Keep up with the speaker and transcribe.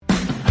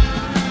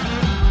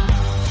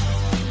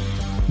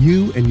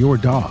You and your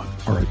dog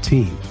are a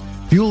team.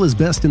 Fuel is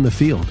best in the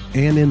field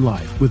and in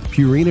life with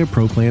Purina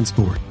Pro Plan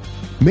Sport.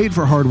 Made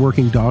for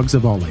hardworking dogs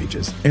of all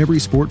ages, every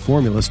sport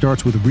formula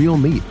starts with real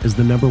meat as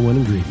the number one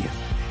ingredient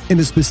and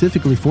is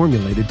specifically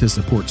formulated to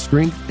support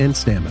strength and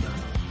stamina.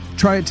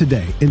 Try it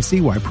today and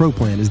see why Pro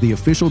Plan is the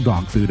official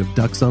dog food of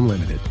Ducks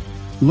Unlimited.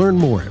 Learn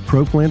more at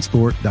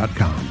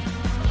ProPlansport.com.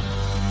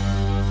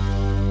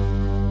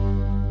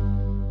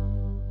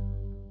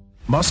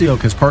 Mossy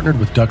Oak has partnered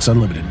with Ducks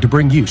Unlimited to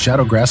bring you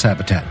Shadowgrass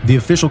Habitat, the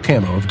official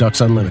camo of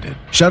Ducks Unlimited.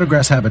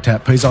 Shadowgrass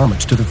Habitat pays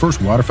homage to the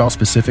first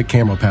waterfowl-specific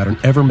camo pattern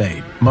ever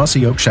made,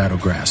 Mossy Oak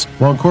Shadowgrass,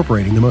 while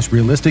incorporating the most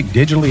realistic,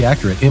 digitally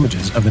accurate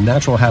images of the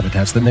natural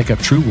habitats that make up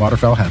true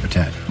waterfowl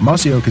habitat.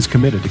 Mossy Oak is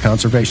committed to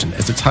conservation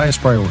as its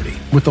highest priority.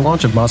 With the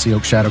launch of Mossy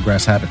Oak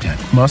Shadowgrass Habitat,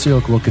 Mossy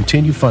Oak will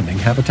continue funding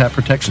habitat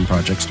protection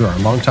projects through our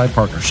longtime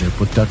partnership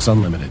with Ducks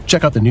Unlimited.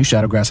 Check out the new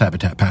Shadowgrass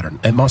Habitat pattern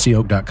at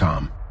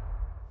mossyoak.com.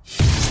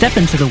 Step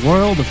into the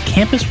world of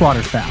Campus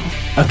Waterfowl,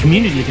 a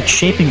community that's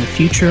shaping the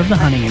future of the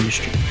hunting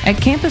industry.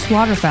 At Campus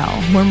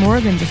Waterfowl, we're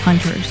more than just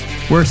hunters.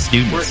 We're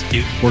students.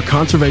 We're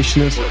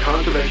conservationists.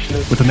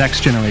 With the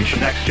next generation.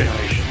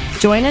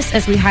 Join us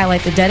as we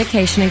highlight the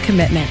dedication and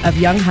commitment of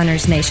young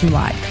hunters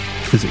nationwide.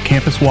 Visit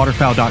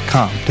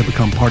campuswaterfowl.com to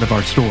become part of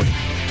our story.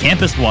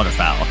 Campus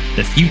Waterfowl,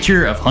 the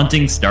future of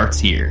hunting starts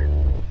here.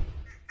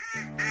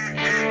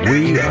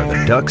 We are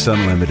the Ducks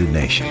Unlimited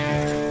Nation,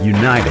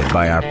 united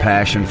by our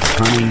passion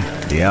for hunting,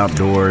 the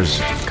outdoors,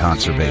 and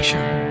conservation.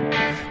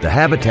 The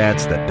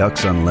habitats that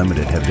Ducks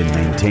Unlimited have been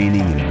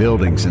maintaining and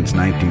building since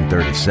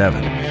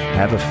 1937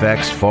 have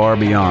effects far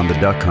beyond the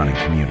duck hunting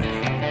community.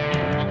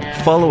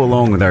 Follow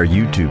along with our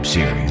YouTube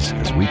series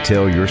as we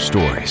tell your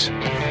stories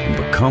and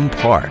become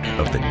part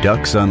of the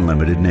Ducks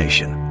Unlimited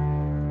Nation.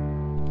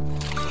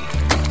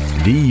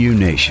 DU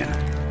Nation,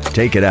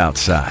 take it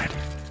outside.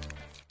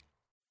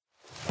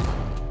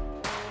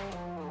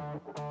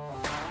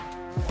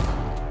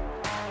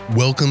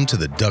 Welcome to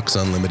the Ducks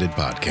Unlimited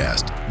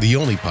podcast, the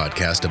only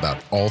podcast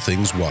about all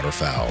things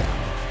waterfowl.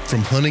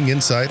 From hunting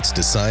insights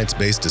to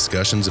science-based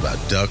discussions about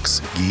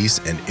ducks, geese,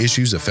 and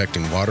issues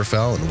affecting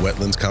waterfowl and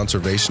wetlands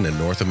conservation in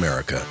North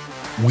America,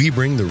 we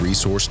bring the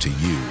resource to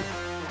you.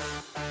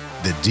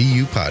 The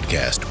DU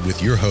Podcast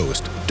with your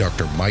host,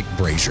 Dr. Mike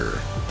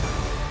Brazier.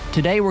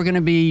 Today we're going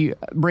to be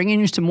bringing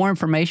you some more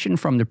information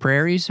from the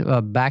prairies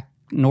back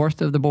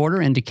north of the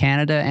border into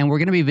Canada, and we're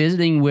going to be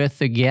visiting with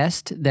the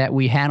guest that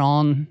we had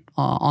on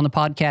the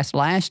podcast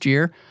last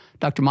year,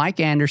 Dr. Mike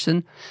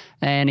Anderson,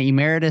 an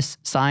emeritus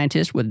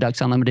scientist with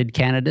Ducks Unlimited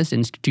Canada's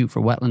Institute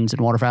for Wetlands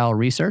and Waterfowl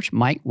Research.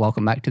 Mike,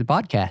 welcome back to the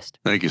podcast.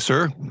 Thank you,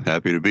 sir.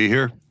 Happy to be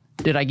here.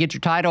 Did I get your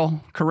title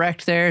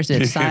correct there? Is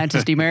it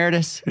scientist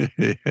emeritus?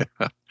 Yeah.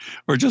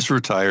 Or just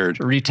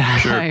retired.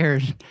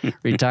 Retired. Sure.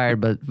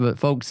 Retired, but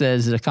folks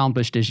as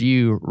accomplished as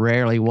you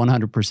rarely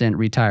 100%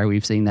 retire.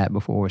 We've seen that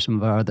before with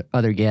some of our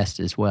other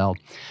guests as well.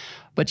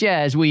 But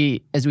yeah, as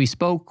we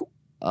spoke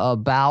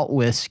about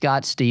with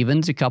Scott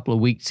Stevens a couple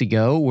of weeks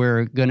ago,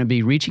 we're going to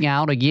be reaching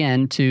out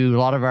again to a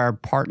lot of our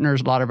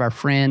partners, a lot of our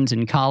friends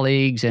and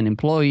colleagues and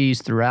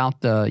employees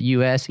throughout the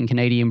U.S. and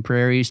Canadian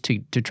prairies to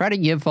try to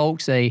give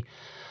folks a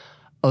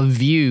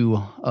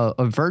view,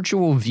 a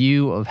virtual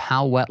view of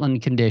how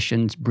wetland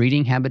conditions,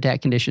 breeding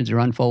habitat conditions are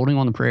unfolding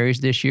on the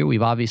prairies this year.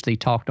 We've obviously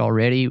talked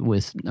already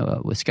with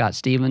Scott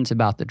Stevens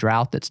about the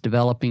drought that's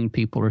developing.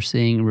 People are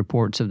seeing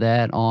reports of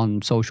that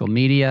on social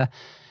media.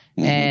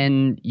 Mm-hmm.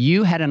 And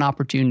you had an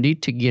opportunity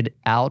to get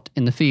out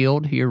in the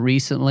field here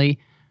recently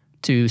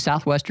to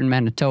southwestern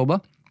Manitoba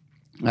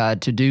to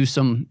do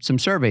some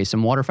surveys,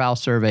 some waterfowl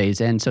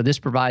surveys. And so this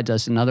provides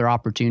us another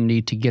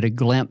opportunity to get a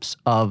glimpse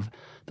of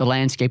the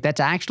landscape. That's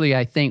actually,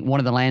 I think, one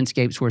of the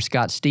landscapes where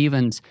Scott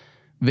Stevens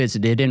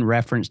visited and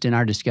referenced in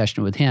our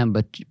discussion with him.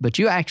 But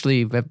you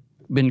actually have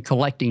been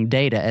collecting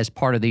data as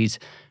part of these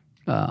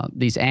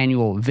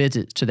annual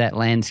visits to that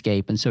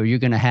landscape. And so you're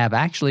going to have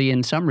actually,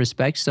 in some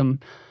respects, some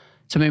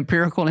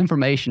empirical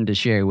information to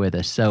share with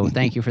us. So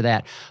thank you for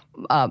that.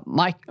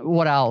 Mike,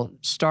 what I'll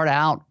start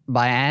out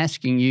by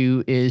asking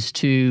you is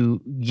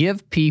to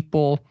give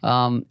people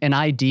an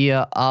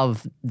idea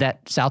of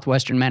that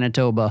southwestern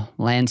Manitoba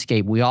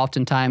landscape. We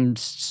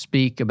oftentimes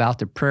speak about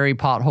the prairie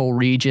pothole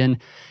region,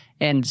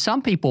 and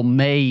some people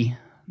may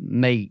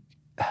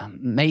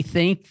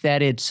think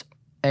that it's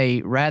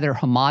a rather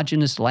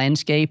homogeneous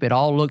landscape. It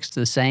all looks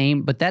the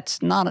same, but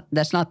that's not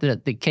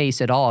the case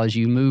at all. As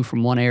you move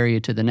from one area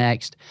to the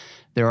next,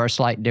 there are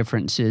slight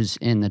differences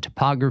in the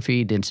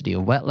topography, density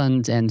of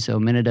wetlands, and so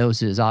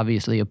Minnedosa is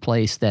obviously a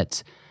place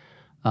that's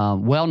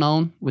well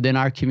known within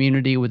our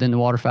community, within the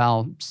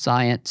waterfowl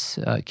science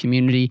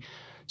community.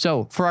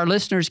 So for our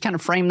listeners, kind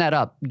of frame that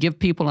up. Give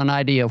people an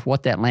idea of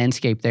what that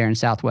landscape there in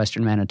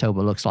southwestern Manitoba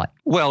looks like.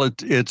 Well,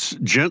 it's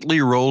gently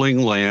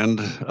rolling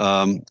land.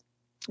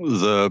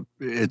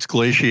 It's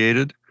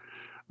glaciated,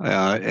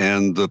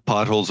 and the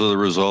potholes are the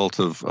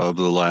result of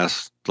the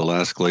last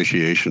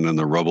glaciation and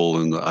the rubble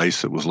and the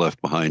ice that was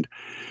left behind.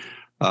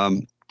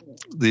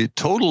 The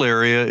total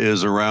area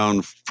is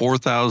around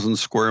 4,000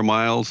 square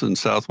miles in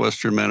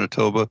southwestern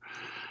Manitoba,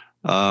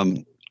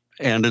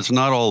 and it's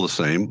not all the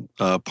same.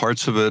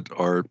 Parts of it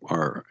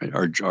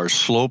are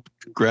sloped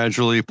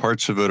gradually.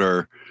 Parts of it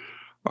are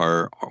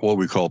what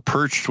we call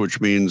perched, which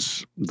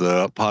means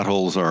the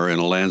potholes are in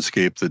a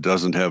landscape that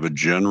doesn't have a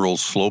general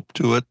slope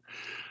to it,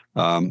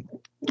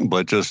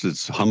 but just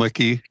it's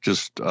hummocky,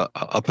 just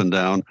up and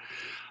down.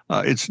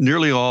 It's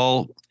nearly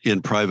all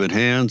in private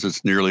hands.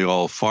 It's nearly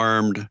all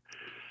farmed.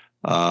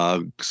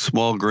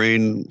 Small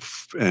grain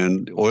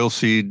and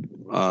oilseed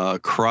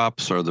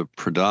crops are the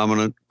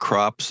predominant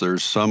crops.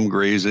 There's some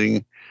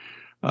grazing,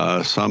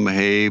 some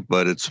hay,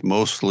 but it's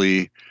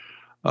mostly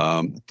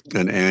an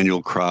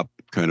annual crop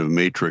kind of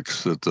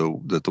matrix that the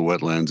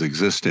wetlands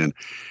exist in.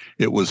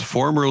 It was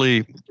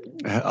formerly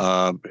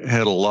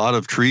had a lot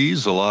of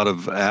trees, a lot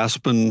of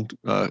aspen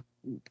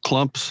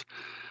clumps,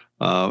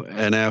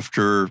 and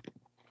after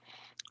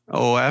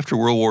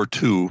World War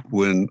II,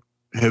 when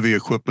heavy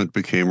equipment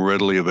became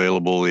readily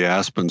available, the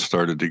aspen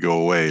started to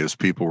go away as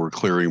people were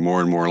clearing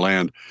more and more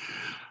land.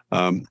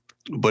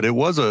 But it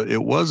was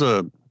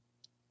a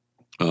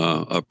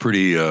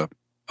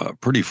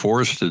pretty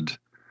forested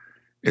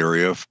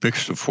area,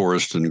 mixed of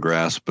forest and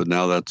grass. But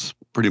now that's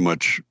pretty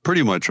much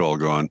all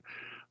gone.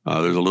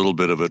 There's a little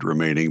bit of it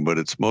remaining, but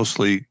it's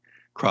mostly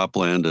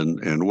cropland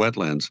and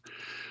wetlands.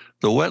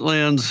 The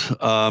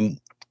wetlands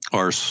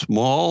are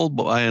small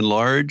by and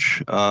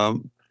large.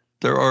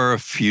 There are a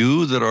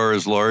few that are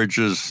as large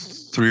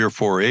as 3 or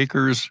 4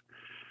 acres,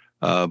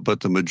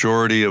 but the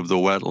majority of the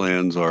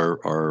wetlands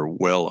are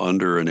well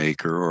under an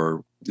acre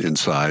or in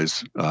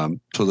size.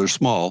 So they're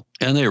small,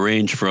 and they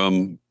range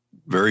from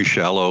very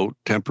shallow,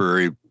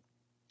 temporarily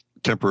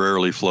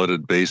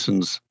flooded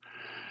basins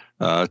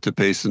to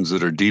basins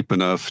that are deep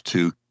enough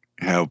to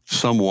have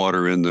some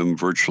water in them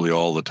virtually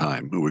all the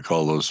time. We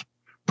call those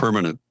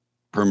permanent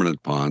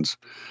ponds.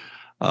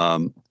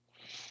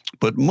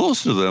 But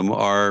most of them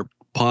are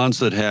ponds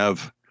that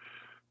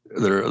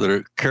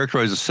are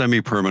characterized as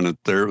semi-permanent.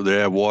 They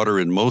have water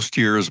in most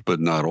years,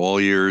 but not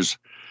all years.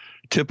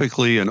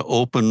 Typically an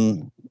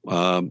open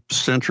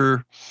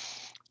center,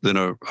 then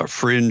a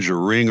fringe, a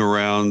ring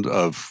around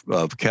of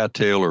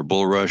cattail or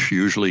bulrush,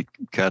 usually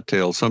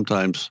cattail,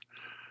 sometimes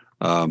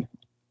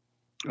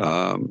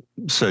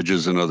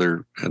sedges and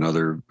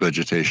other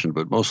vegetation,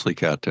 but mostly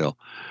cattail.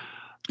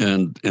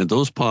 And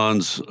those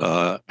ponds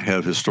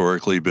have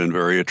historically been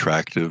very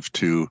attractive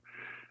to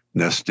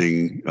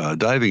nesting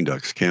diving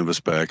ducks,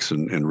 canvasbacks,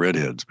 and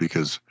redheads,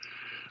 because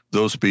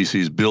those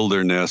species build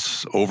their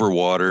nests over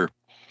water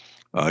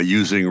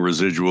using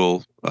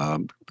residual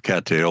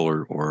cattail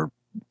or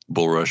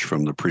bulrush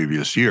from the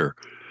previous year.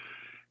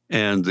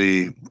 And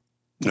the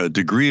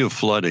degree of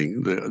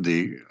flooding,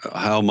 the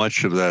how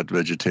much of that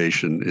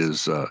vegetation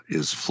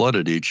is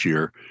flooded each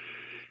year,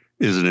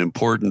 is an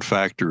important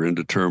factor in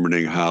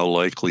determining how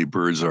likely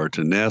birds are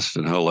to nest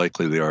and how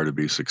likely they are to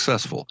be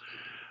successful.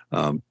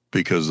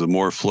 Because the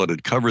more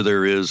flooded cover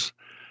there is,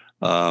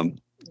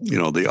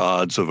 the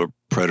odds of a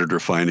predator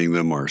finding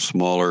them are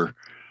smaller.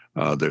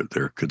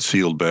 They're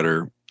concealed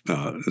better,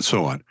 and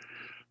so on.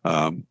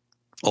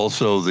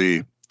 Also,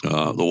 the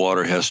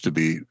water has to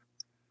be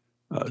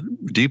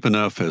deep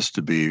enough, has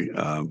to be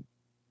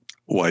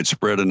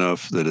widespread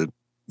enough that it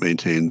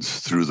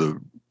maintains through the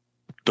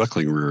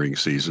duckling rearing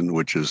season,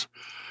 which is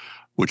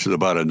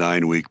about a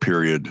 9-week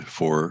period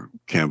for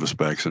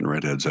canvasbacks and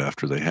redheads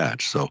after they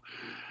hatch. So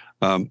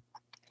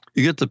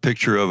you get the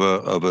picture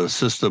of a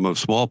system of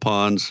small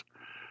ponds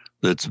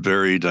that's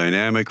very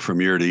dynamic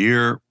from year to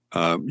year.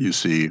 You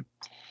see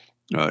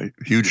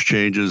huge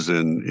changes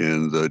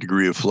in the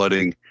degree of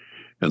flooding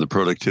and the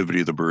productivity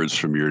of the birds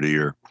from year to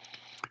year.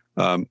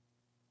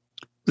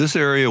 This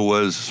area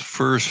was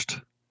first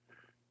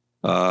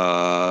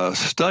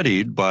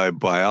studied by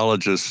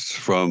biologists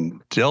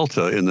from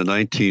Delta in the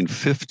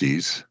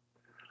 1950s.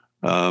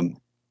 In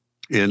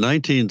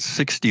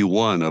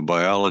 1961, a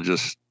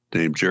biologist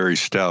named Jerry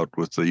Stout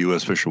with the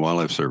U.S. Fish and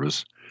Wildlife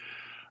Service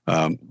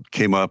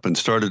came up and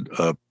started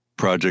a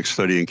project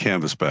studying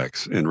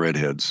canvasbacks and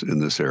redheads in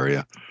this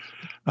area.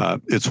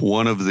 It's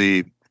one of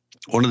the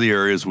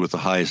areas with the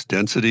highest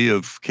density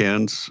of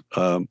cans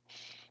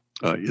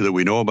that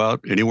we know about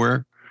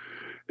anywhere.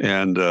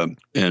 And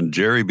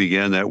Jerry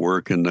began that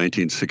work in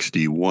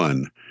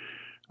 1961.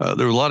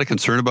 There was a lot of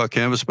concern about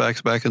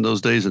canvasbacks back in those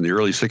days. In the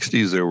early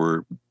 60s, there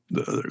were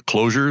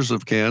closures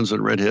of cans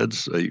and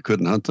redheads. You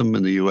couldn't hunt them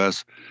in the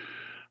U.S.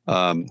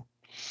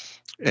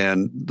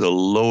 And the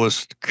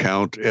lowest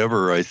count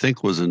ever, I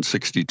think, was in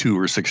 62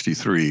 or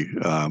 63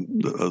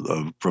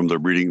 from the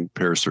breeding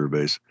pair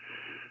surveys.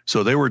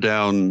 So they were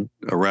down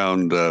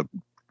around,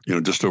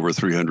 just over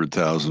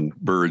 300,000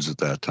 birds at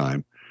that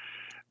time.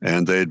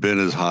 And they had been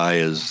as high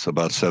as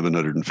about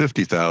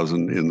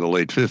 750,000 in the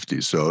late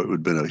 50s. So it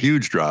had been a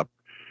huge drop.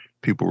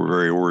 People were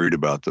very worried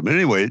about them.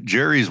 Anyway,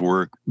 Jerry's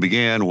work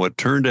began what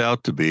turned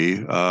out to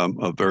be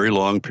a very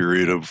long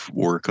period of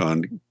work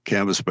on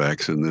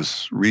canvasbacks in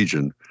this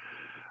region.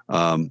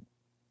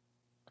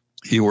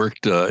 He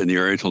worked in the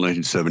area until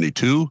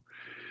 1972,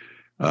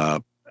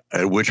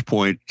 at which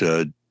point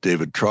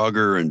David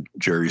Trauger and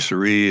Jerry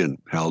Surrey and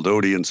Hal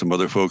Doty and some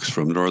other folks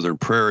from Northern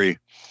Prairie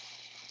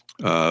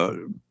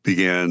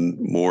began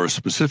more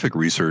specific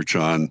research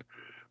on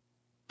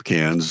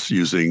cans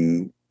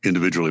using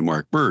individually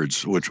marked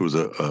birds, which was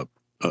a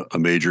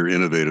major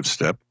innovative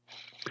step.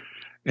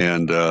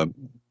 And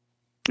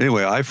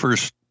anyway, I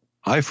first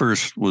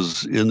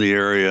was in the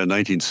area in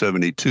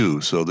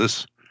 1972, so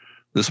this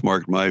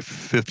marked my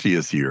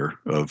 50th year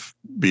of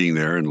being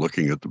there and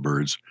looking at the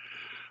birds.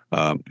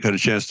 Had a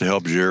chance to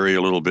help Jerry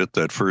a little bit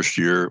that first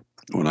year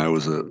when I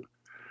was a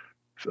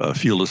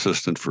field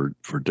assistant for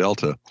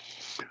Delta.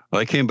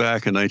 I came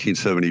back in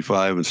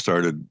 1975 and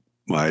started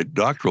my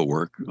doctoral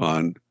work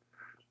on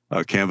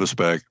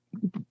Canvasback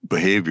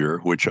behavior,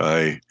 which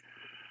I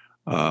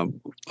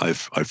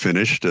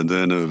finished, and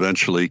then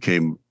eventually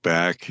came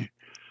back in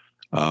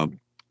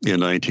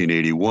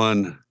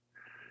 1981.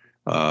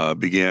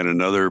 Began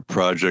another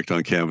project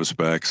on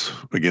Canvasbacks.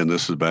 Again,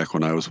 this is back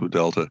when I was with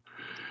Delta,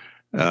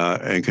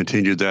 and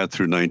continued that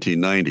through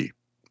 1990.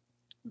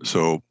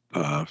 So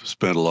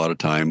spent a lot of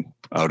time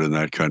out in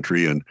that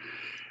country, and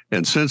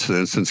since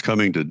then, since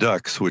coming to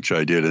ducks, which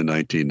I did in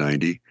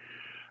 1990,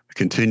 I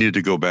continued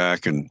to go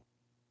back and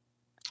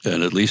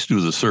at least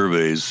do the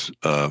surveys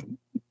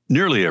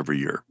nearly every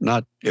year.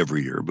 Not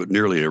every year, but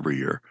nearly every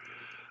year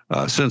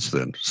since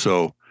then.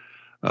 So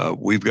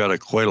we've got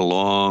quite a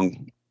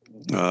long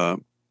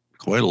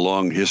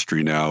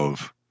history now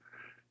of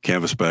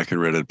canvasback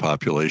and redhead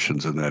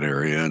populations in that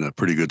area, and a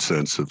pretty good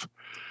sense of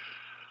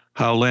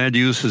how land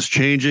use is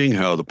changing,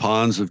 how the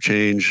ponds have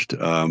changed,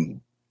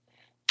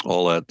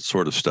 all that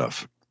sort of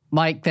stuff.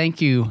 Mike,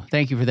 thank you.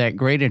 Thank you for that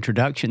great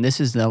introduction. This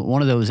is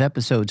one of those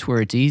episodes where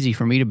it's easy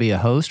for me to be a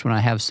host when I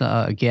have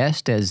a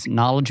guest as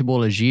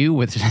knowledgeable as you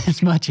with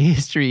as much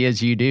history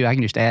as you do. I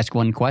can just ask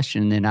one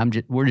question,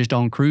 and we're just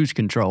on cruise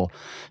control.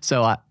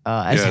 So,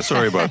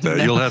 sorry about that.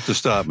 No, you'll have to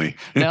stop me.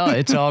 No,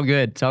 it's all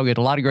good. It's all good.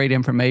 A lot of great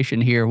information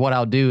here. What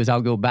I'll do is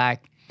I'll go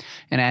back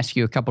and ask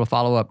you a couple of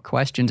follow-up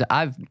questions.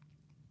 I've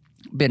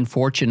been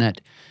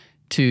fortunate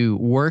to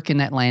work in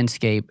that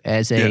landscape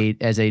as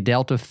a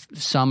Delta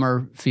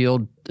summer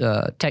field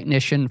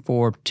technician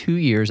for 2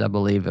 years, I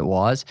believe it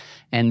was,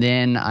 and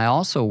then I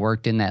also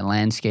worked in that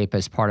landscape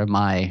as part of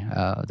my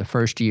the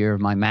first year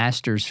of my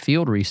master's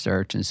field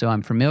research, and so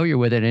I'm familiar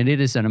with it. And it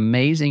is an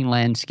amazing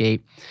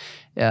landscape.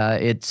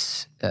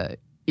 It's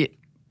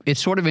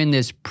sort of in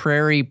this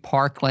prairie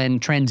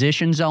parkland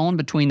transition zone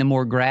between the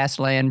more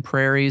grassland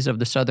prairies of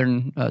the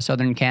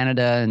southern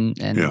Canada and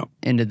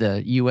into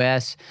the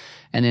U.S.,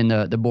 and then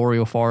the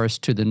boreal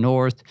forest to the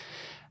north.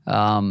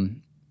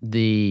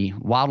 The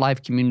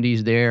wildlife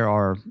communities there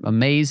are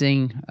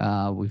amazing.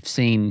 We've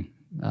seen,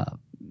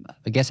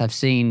 I've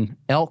seen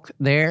elk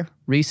there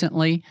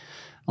recently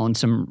on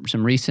some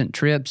recent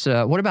trips.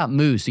 What about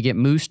moose? To get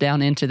moose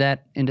down into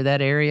that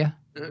area?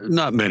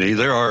 Not many.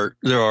 There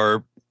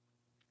are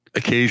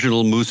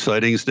occasional moose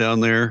sightings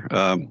down there.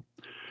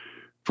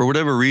 For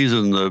whatever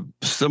reason, the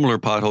similar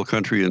pothole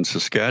country in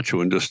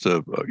Saskatchewan, just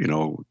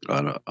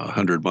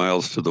 100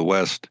 miles to the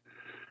west,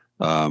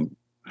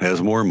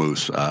 has more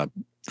moose.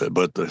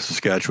 But the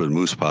Saskatchewan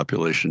moose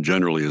population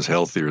generally is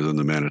healthier than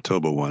the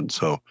Manitoba one.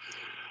 So,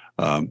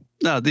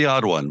 the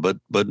odd one,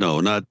 but no,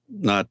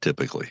 not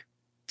typically.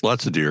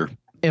 Lots of deer.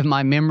 If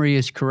my memory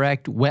is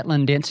correct,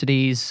 wetland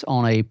densities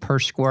on a per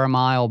square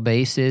mile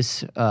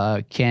basis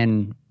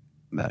can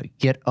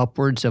get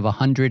upwards of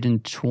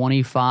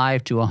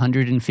 125 to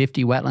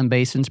 150 wetland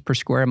basins per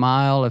square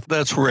mile.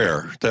 That's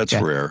rare. That's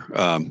rare.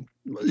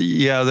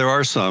 There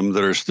are some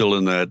that are still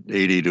in that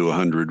 80 to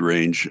 100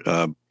 range.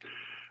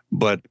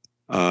 But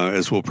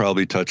as we'll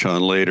probably touch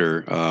on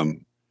later,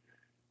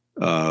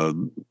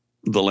 the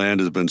land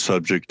has been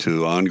subject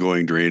to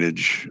ongoing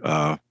drainage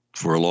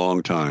for a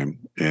long time,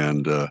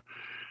 and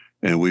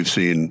we've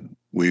seen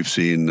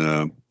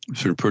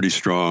some pretty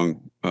strong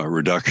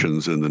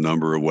reductions in the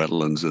number of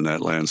wetlands in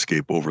that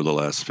landscape over the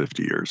last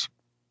 50 years.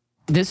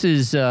 This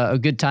is a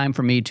good time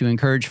for me to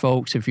encourage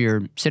folks, if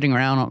you're sitting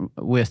around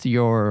with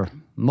your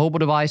mobile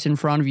device in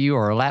front of you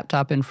or a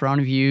laptop in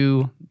front of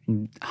you,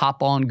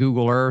 hop on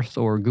Google Earth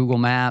or Google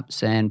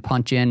Maps and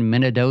punch in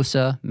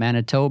Minnedosa,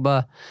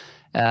 Manitoba,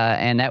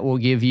 and that will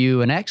give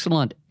you an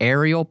excellent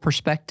aerial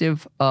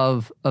perspective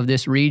of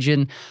this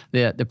region.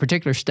 The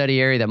particular study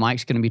area that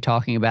Mike's going to be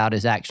talking about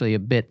is actually a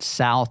bit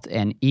south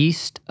and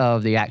east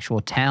of the actual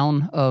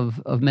town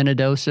of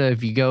Minnedosa.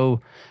 If you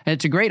go, and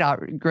it's a great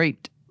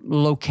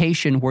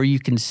location where you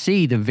can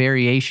see the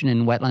variation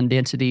in wetland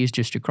densities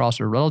just across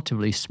a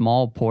relatively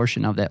small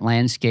portion of that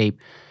landscape,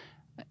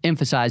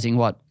 emphasizing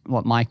what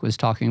Mike was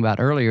talking about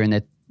earlier, and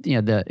that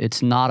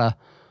it's not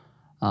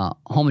a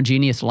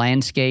homogeneous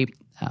landscape.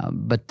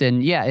 But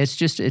then,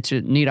 it's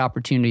a neat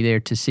opportunity there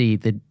to see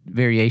the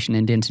variation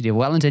in density of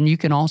wetlands. And you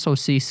can also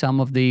see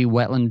some of the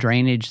wetland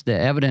drainage, the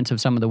evidence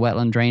of some of the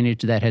wetland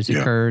drainage that has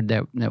occurred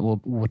that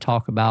we'll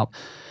talk about.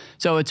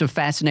 So it's a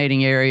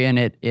fascinating area, and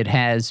it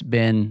has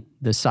been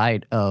the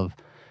site of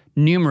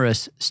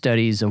numerous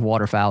studies of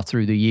waterfowl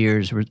through the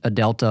years. A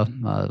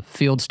Delta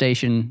field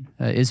station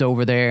is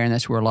over there, and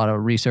that's where a lot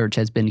of research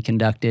has been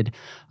conducted.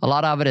 A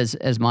lot of it,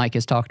 as Mike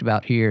has talked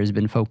about here, has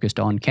been focused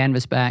on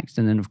canvasbacks,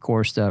 and then, of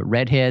course, the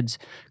redheads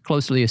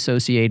closely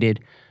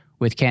associated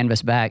with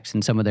canvasbacks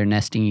and some of their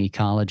nesting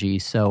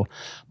ecologies. So,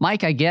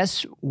 Mike, I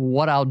guess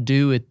what I'll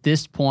do at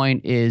this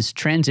point is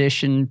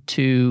transition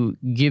to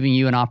giving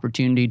you an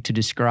opportunity to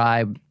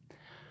describe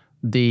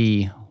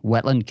the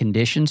wetland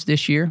conditions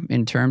this year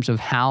in terms of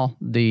how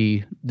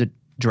the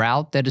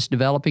drought that is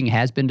developing,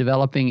 has been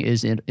developing,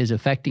 is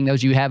affecting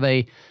those. You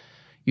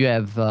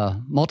have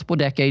multiple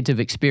decades of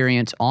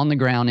experience on the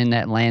ground in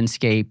that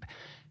landscape,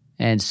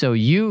 and so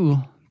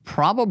you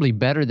probably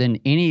better than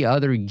any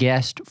other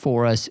guest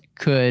for us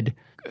could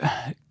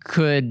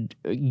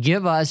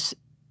give us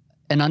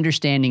an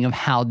understanding of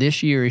how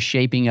this year is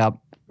shaping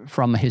up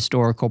from a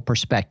historical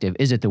perspective.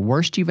 Is it the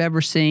worst you've ever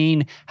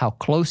seen? How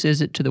close is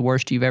it to the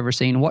worst you've ever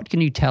seen? What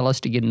can you tell us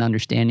to get an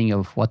understanding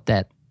of what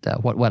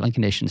wetland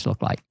conditions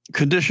look like?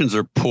 Conditions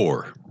are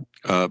poor.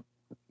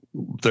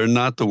 They're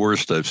not the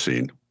worst I've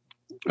seen.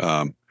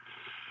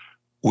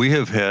 We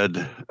have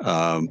had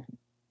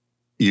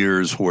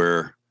years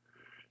where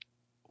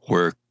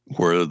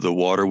the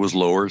water was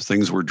lower,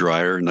 things were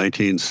drier.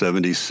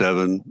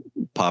 1977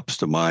 pops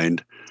to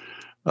mind.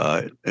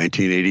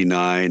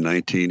 1989,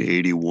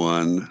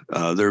 1981.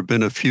 There have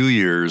been a few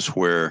years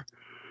where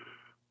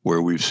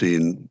we've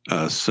seen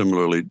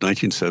similarly.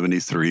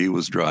 1973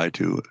 was dry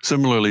too.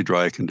 Similarly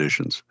dry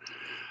conditions.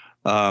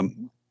 But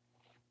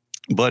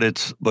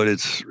it's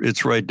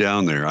right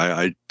down there.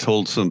 I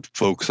told some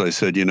folks, I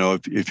said,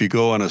 if you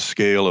go on a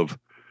scale of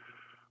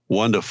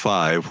 1 to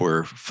 5,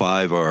 where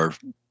 5 are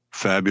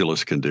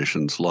fabulous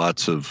conditions,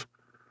 lots of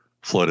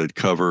flooded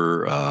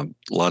cover,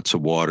 lots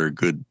of water,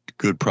 good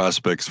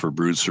prospects for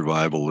brood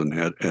survival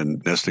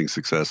and nesting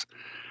success,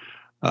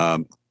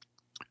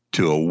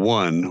 to a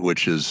 1,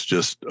 which is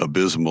just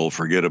abysmal,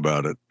 forget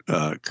about it,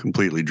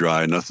 completely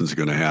dry, nothing's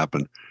going to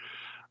happen.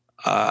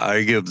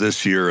 I give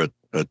this year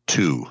a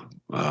 2,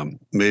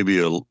 maybe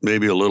a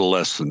little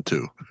less than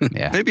 2.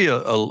 Yeah. Maybe a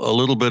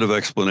little bit of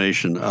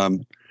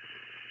explanation.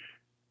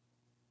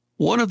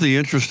 One of the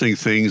interesting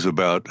things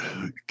about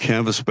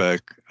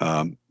canvasback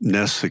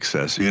nest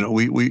success,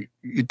 you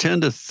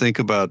tend to think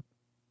about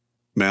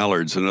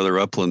mallards and other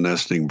upland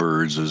nesting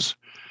birds as,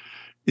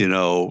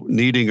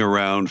 needing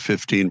around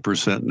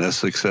 15% nest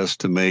success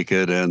to make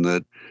it, and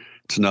that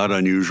it's not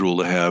unusual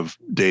to have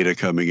data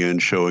coming in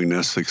showing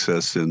nest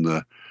success in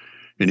the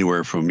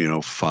anywhere from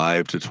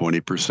 5 to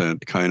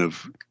 20%,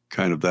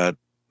 kind of that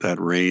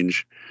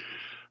range.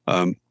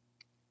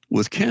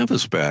 With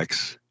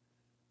canvasbacks,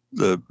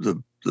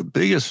 the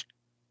biggest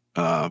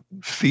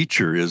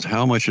feature is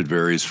how much it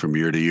varies from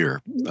year to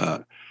year.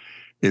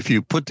 If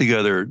you put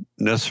together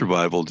nest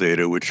survival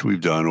data, which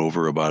we've done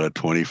over about a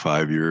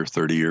 25-year,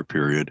 30-year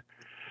period,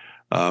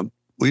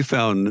 we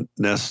found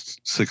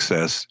nest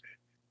success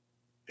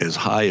as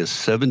high as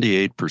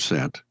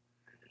 78%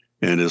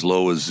 and as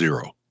low as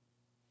 0.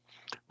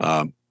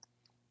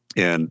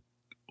 And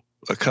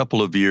a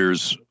couple of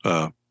years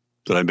that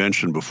I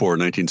mentioned before,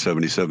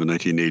 1977,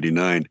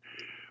 1989,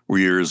 were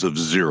years of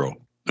 0.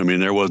 I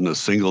mean, there wasn't a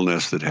single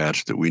nest that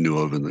hatched that we knew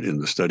of in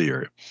the study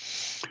area.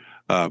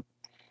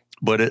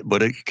 But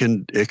it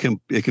can be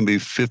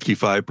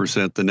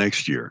 55% the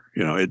next year.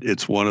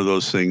 It's one of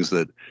those things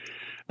that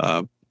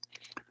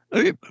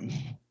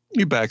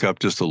you back up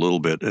just a little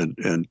bit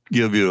and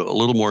give you a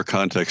little more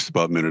context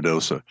about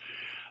Minnedosa.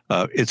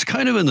 It's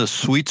kind of in the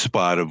sweet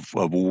spot of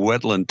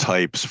wetland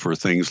types for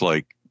things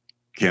like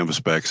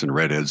canvasbacks and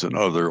redheads and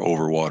other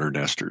overwater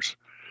nesters.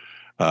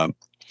 If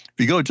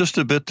you go just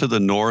a bit to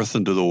the north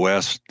and to the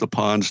west, the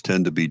ponds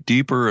tend to be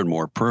deeper and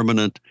more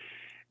permanent,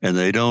 and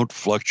they don't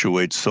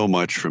fluctuate so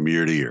much from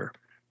year to year.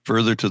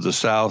 Further to the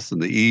south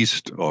and the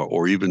east,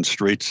 or even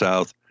straight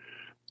south,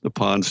 the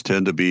ponds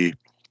tend to be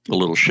a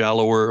little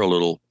shallower, a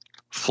little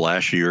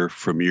flashier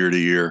from year to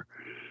year.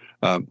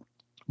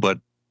 But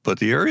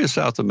the area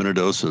south of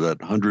Minnedosa, that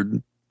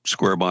 100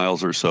 square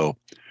miles or so,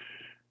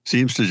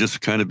 seems to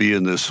just kind of be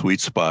in this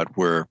sweet spot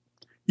where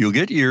you'll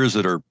get years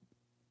that are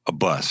a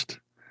bust,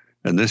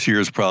 and this year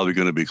is probably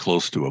going to be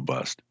close to a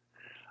bust.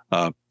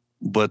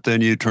 But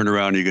then you turn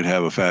around, you can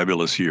have a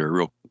fabulous year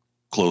real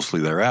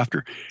closely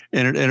thereafter,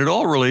 and it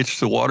all relates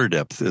to water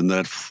depth in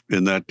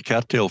that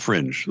cattail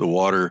fringe, the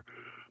water,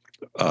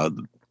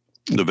 the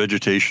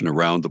vegetation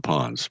around the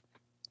ponds,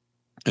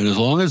 and as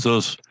long as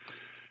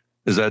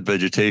that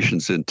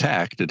vegetation's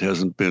intact, it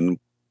hasn't been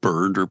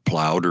burned or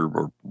plowed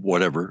or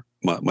whatever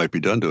might be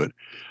done to it.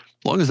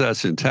 As long as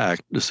that's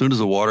intact, as soon as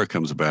the water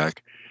comes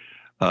back,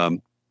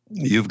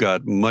 you've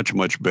got much,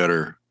 much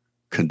better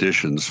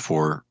conditions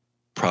for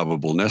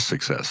probable nest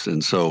success.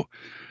 And so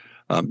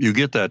you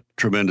get that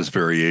tremendous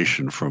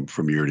variation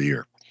from year to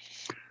year.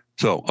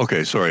 So,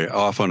 okay, sorry,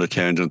 off on a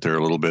tangent there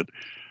a little bit.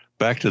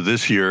 Back to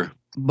this year.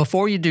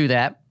 Before you do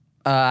that,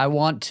 I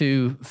want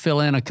to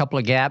fill in a couple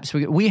of gaps.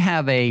 We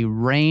have a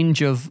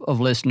range of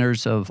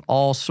listeners of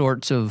all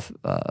sorts of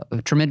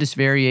tremendous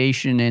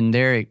variation in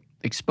their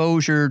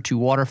exposure to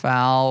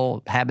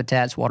waterfowl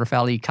habitats,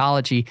 waterfowl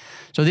ecology.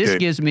 So this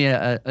gives me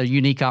a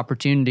unique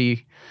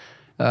opportunity,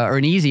 or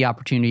an easy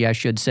opportunity, I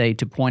should say,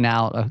 to point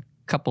out a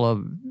couple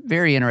of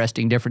very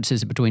interesting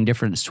differences between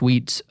different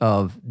suites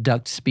of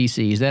duck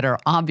species that are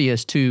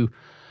obvious to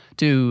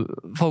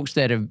folks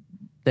that have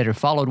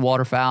followed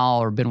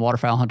waterfowl or been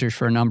waterfowl hunters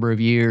for a number of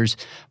years,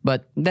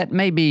 but that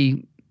may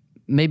be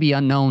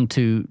unknown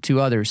to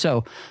others.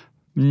 So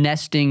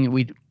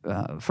nesting,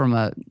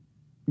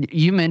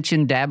 you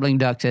mentioned dabbling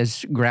ducks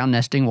as ground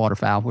nesting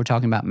waterfowl. We're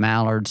talking about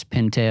mallards,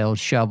 pintails,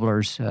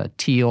 shovelers,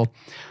 teal.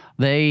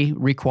 They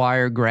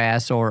require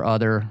grass or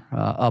other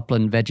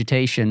upland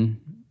vegetation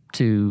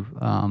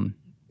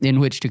in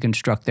which to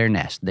construct their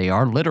nest. They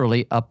are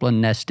literally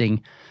upland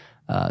nesting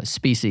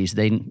species.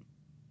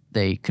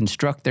 They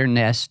construct their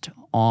nest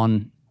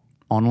on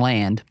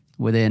land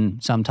within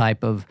some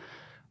type of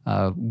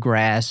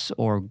grass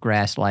or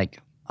grass-like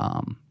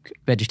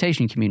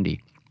vegetation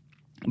community.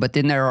 But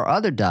then there are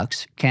other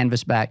ducks,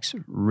 canvasbacks,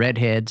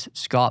 redheads,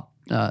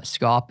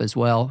 scaup as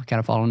well, kind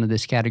of fall into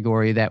this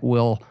category, that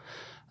will,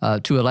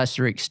 to a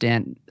lesser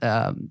extent,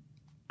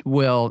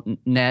 will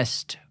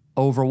nest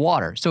over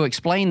water. So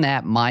explain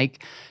that,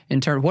 Mike, in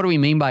terms, what do we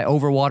mean by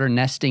overwater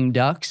nesting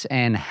ducks,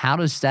 and how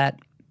do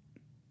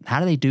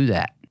they do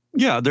that?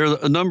 Yeah, there are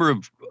a number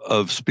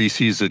of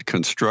species that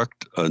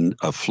construct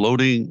a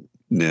floating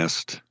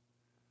nest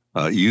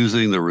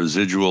using the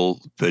residual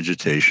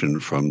vegetation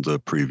from the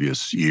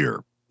previous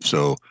year.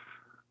 So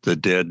the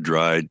dead,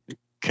 dried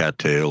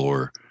cattail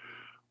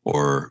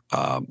or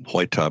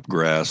white-top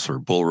grass or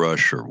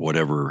bulrush or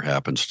whatever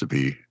happens to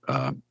be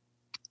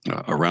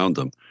around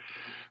them.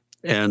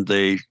 And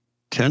they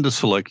tend to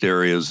select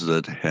areas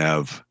that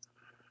have,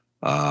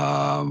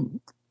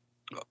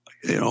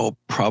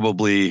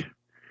 probably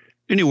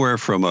anywhere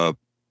from a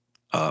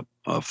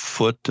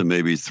foot to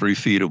maybe 3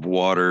 feet of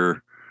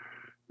water,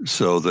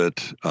 so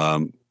that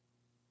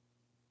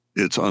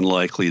it's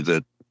unlikely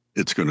that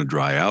it's going to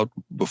dry out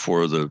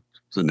before the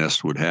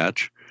nest would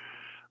hatch.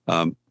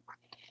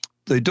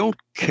 They don't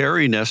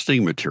carry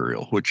nesting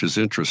material, which is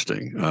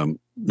interesting.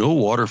 No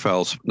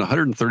waterfowls,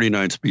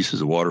 139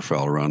 species of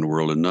waterfowl around the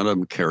world, and none of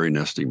them carry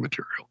nesting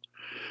material.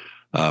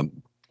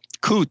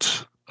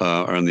 Coots,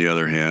 on the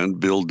other hand,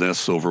 build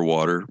nests over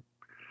water,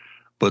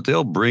 but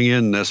they'll bring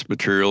in nest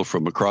material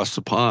from across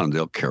the pond.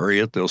 They'll carry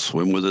it, they'll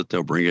swim with it,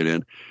 they'll bring it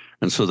in.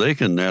 And so they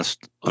can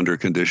nest under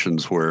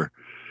conditions where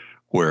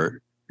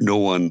no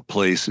one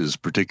place is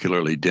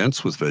particularly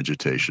dense with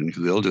vegetation.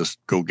 They'll just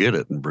go get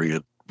it and bring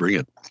it.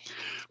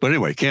 But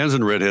anyway, cans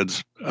and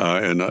redheads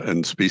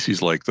and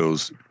species like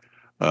those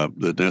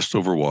that nest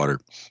over water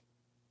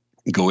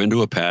go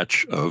into a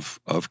patch of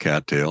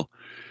cattail,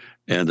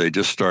 and they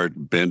just start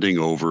bending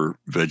over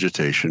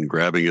vegetation,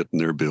 grabbing it in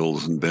their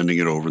bills and bending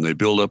it over, and they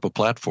build up a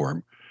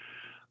platform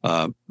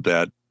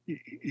that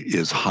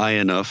is high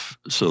enough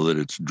so that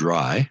it's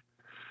dry.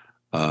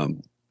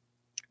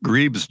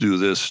 Grebes do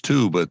this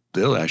too, but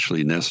they'll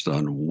actually nest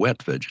on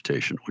wet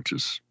vegetation, which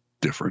is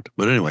different.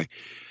 But anyway,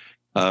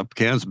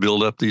 cans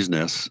build up these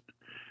nests,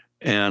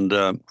 and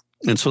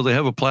so they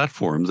have a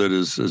platform that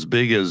is as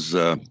big as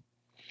it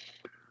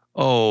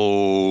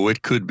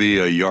could be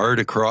a yard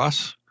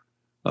across,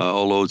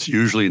 although it's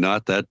usually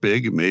not that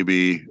big.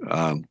 Maybe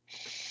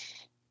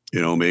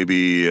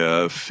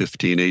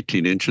 15,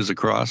 18 inches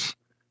across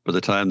by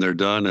the time they're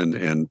done,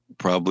 and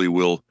probably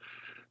will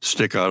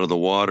stick out of the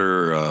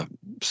water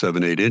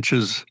 7, 8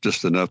 inches,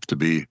 just enough to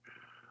be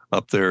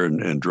up there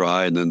and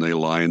dry, and then they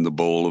line the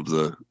bowl of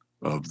the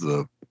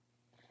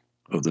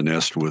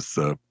nest with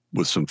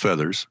some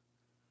feathers,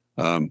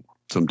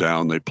 some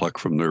down they pluck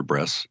from their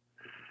breasts,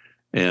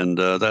 and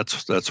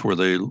that's where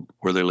they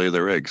lay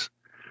their eggs.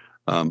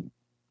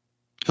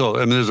 So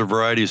there's a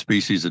variety of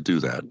species that do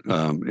that,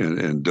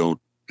 and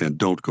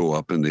don't go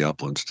up in the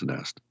uplands to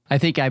nest. I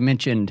think I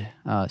mentioned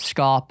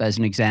scaup as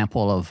an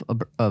example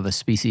of a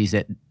species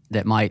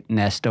that might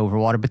nest over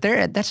water, but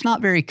that's not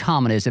very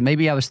common, is it?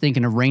 Maybe I was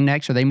thinking of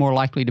ringnecks. Are they more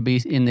likely to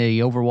be in the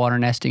overwater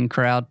nesting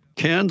crowd?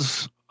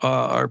 Cans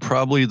are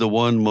probably the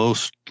one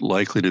most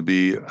likely to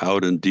be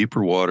out in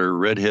deeper water.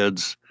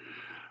 Redheads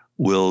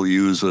will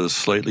use a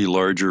slightly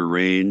larger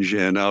range,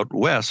 and out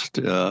west,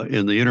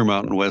 in the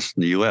Intermountain West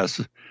in the U.S.,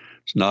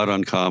 it's not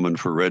uncommon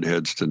for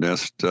redheads to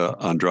nest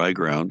on dry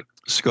ground.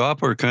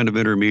 Scaup are kind of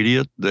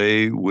intermediate.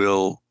 They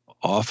will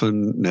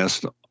often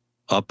nest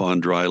up on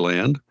dry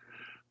land,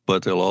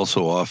 but they'll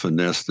also often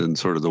nest in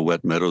sort of the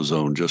wet meadow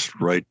zone, just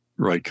right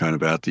kind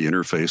of at the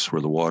interface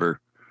where the water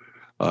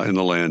and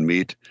the land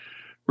meet.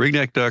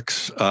 Ringneck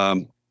ducks, a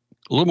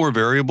little more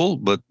variable,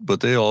 but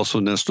they also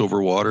nest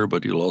over water,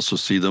 but you'll also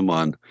see them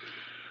on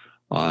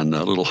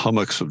little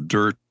hummocks of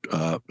dirt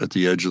at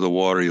the edge of the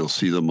water. You'll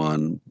see them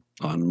on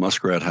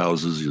muskrat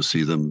houses. You'll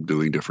see them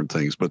doing different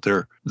things, but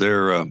they're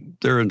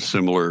in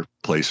similar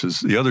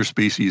places. The other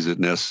species that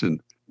nests in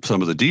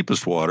some of the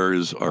deepest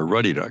water are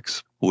ruddy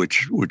ducks,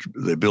 which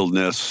they build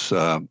nests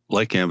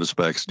like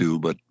canvasbacks do,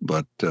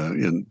 but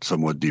in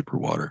somewhat deeper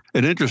water.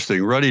 And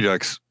interesting, ruddy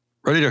ducks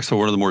ruddy ducks are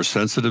one of the more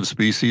sensitive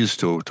species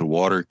to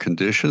water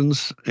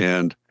conditions.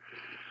 And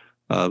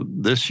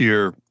this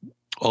year,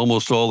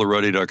 almost all the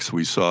ruddy ducks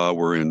we saw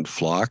were in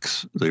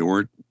flocks. They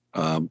weren't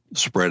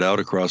spread out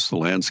across the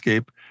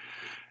landscape.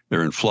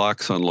 They're in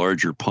flocks on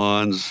larger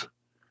ponds,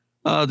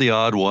 the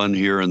odd one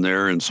here and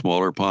there in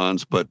smaller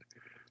ponds, but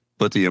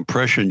the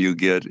impression you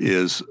get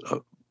is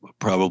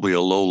probably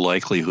a low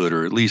likelihood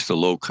or at least a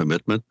low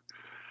commitment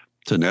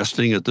to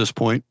nesting at this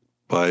point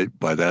by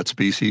that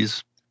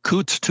species.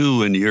 Coots,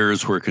 too, in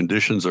years where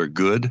conditions are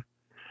good,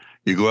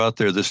 you go out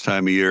there this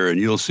time of year and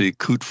you'll see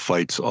coot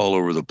fights all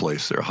over the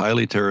place. They're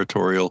highly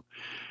territorial.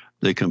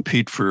 They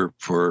compete for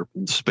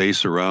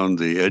space around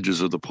the edges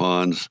of the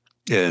ponds,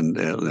 and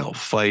they'll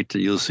fight.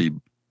 You'll see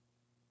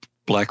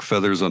black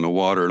feathers on the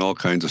water and all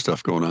kinds of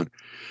stuff going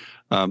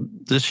on.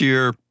 This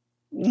year,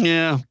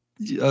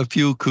 a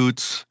few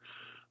coots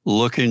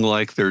looking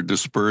like they're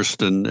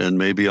dispersed and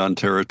maybe on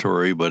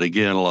territory, but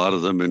again, a lot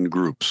of them in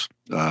groups,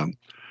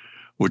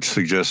 which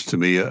suggests to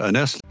me a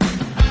nest.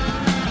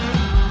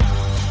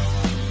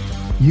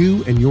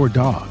 You and your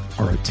dog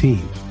are a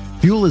team.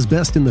 Fuel is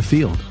best in the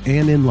field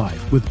and in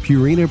life with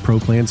Purina Pro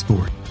Plan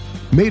Sport.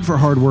 Made for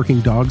hardworking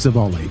dogs of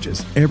all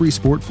ages, every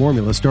sport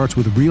formula starts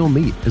with real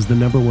meat as the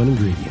number one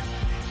ingredient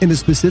and is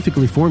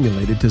specifically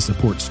formulated to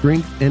support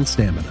strength and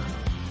stamina.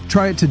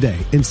 Try it today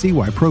and see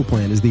why Pro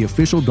Plan is the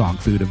official dog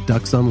food of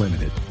Ducks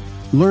Unlimited.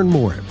 Learn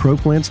more at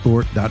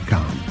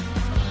ProPlansport.com.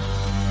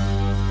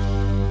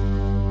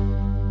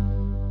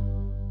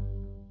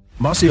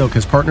 Mossy Oak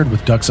has partnered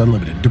with Ducks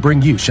Unlimited to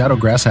bring you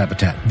Shadowgrass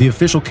Habitat, the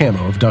official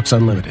camo of Ducks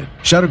Unlimited.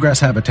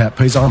 Shadowgrass Habitat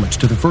pays homage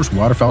to the first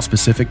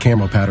waterfowl-specific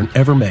camo pattern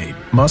ever made,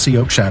 Mossy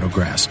Oak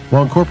Shadowgrass,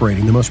 while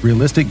incorporating the most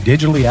realistic,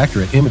 digitally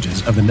accurate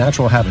images of the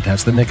natural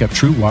habitats that make up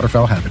true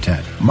waterfowl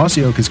habitat.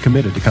 Mossy Oak is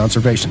committed to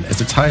conservation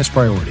as its highest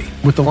priority.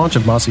 With the launch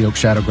of Mossy Oak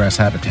Shadowgrass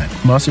Habitat,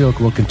 Mossy Oak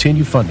will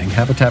continue funding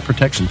habitat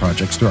protection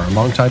projects through our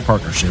longtime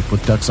partnership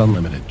with Ducks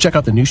Unlimited. Check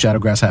out the new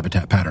Shadowgrass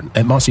Habitat pattern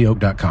at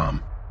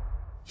mossyoak.com.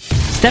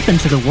 Step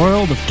into the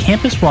world of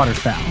Campus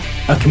Waterfowl,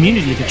 a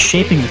community that's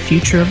shaping the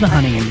future of the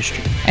hunting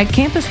industry. At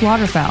Campus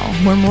Waterfowl,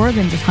 we're more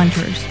than just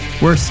hunters.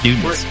 We're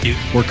students.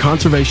 We're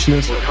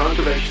conservationists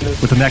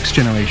with the next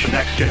generation.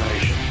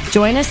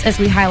 Join us as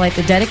we highlight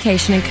the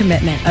dedication and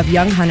commitment of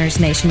young hunters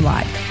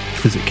nationwide.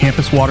 Visit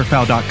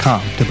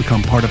campuswaterfowl.com to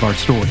become part of our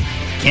story.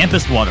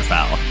 Campus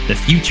Waterfowl. The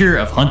future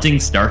of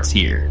hunting starts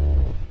here.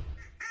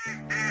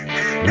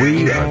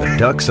 We are the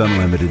Ducks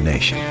Unlimited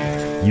Nation,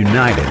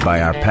 united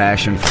by our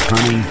passion for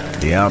hunting,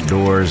 the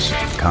outdoors,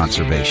 and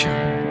conservation.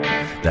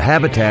 The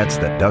habitats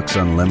that Ducks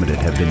Unlimited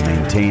have been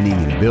maintaining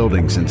and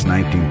building since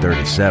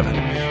 1937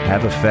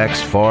 have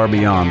effects far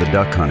beyond the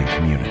duck hunting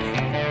community.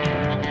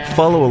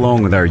 Follow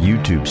along with our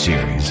YouTube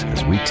series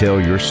as we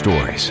tell your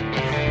stories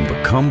and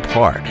become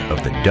part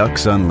of the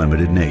Ducks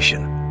Unlimited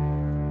Nation.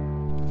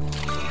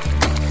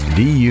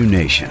 DU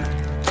Nation,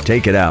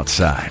 take it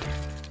outside.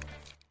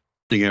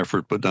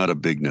 Effort, but not a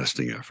big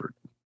nesting effort.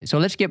 So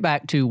let's get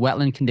back to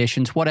wetland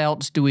conditions. What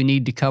else do we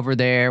need to cover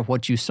there,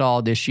 what you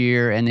saw this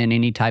year, and then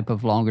any type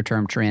of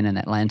longer-term trend in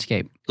that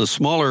landscape? The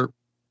smaller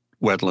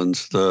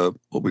wetlands,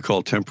 what we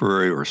call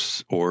temporary or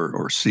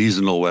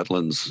seasonal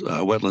wetlands,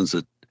 wetlands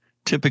that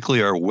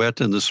typically are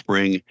wet in the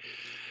spring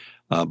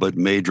but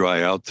may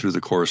dry out through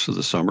the course of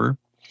the summer,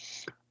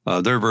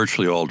 they're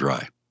virtually all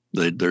dry.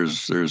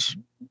 There's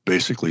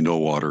basically no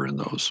water in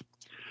those.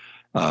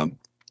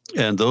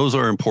 And those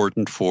are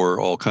important for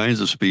all kinds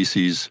of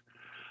species,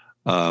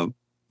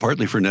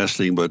 partly for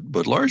nesting,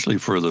 but largely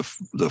for the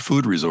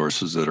food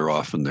resources that are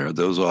often there.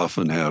 Those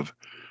often have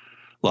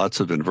lots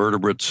of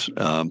invertebrates,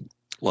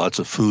 lots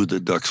of food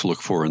that ducks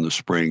look for in the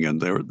spring, and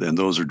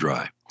those are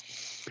dry.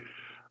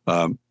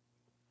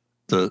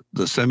 The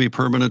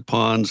semi-permanent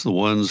ponds, the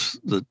ones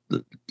that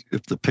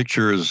if the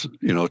picture is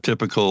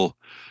typical,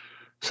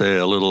 say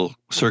a little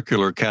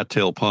circular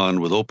cattail pond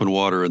with open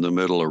water in the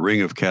middle, a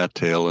ring of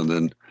cattail, and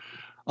then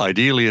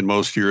ideally in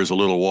most years a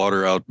little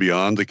water out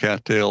beyond the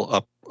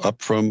cattail,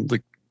 up from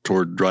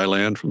toward dry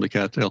land from the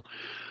cattail.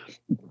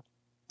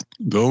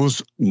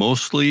 Those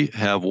mostly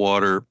have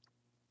water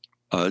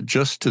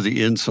just to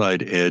the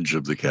inside edge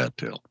of the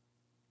cattail.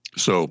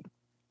 So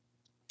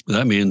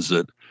that means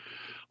that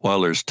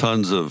while there's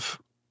tons of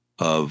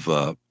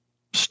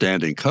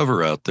standing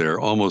cover out there,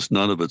 almost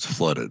none of it's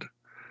flooded.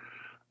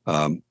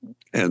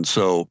 And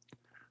so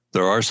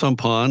there are some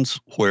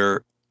ponds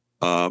where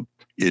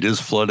it is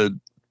flooded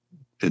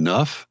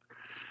enough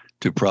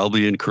to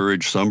probably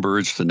encourage some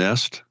birds to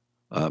nest.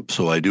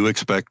 So I do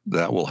expect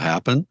that will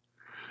happen.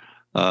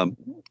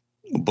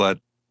 But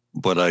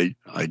I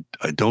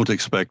don't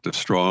expect a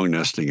strong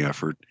nesting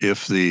effort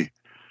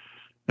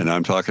and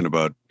I'm talking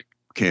about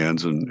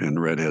cans and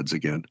redheads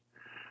again.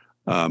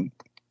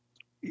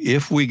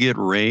 If we get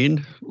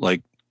rain,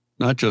 like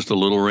not just a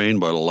little rain,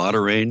 but a lot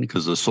of rain,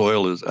 because the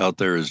soil out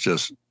there is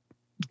just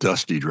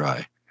dusty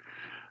dry.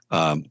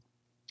 And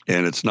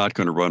it's not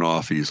going to run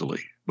off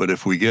easily. But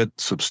if we get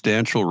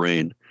substantial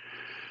rain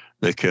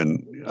that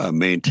can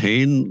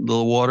maintain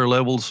the water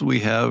levels we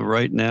have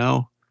right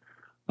now,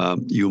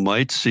 you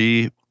might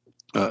see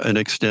an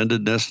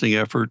extended nesting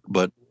effort,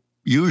 but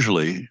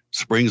usually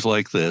springs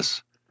like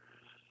this,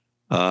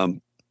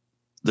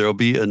 there'll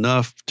be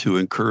enough to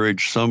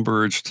encourage some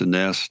birds to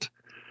nest,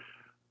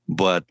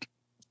 but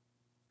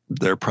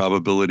their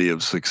probability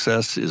of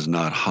success is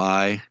not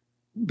high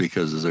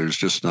because there's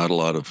just not a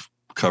lot of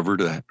cover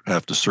to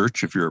have to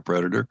search if you're a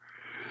predator.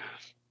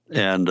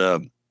 And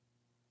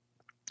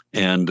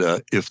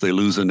if they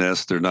lose a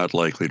nest, they're not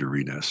likely to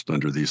renest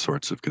under these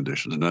sorts of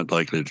conditions. They're not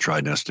likely to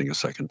try nesting a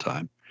second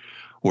time.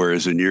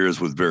 Whereas in years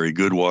with very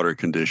good water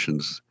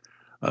conditions,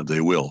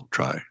 they will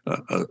try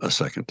a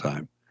second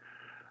time.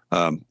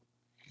 And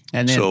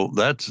then, so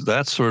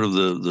that's sort of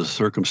the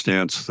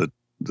circumstance that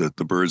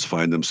the birds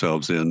find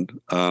themselves in.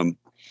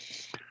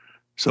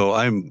 So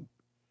I'm,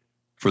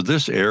 for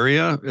this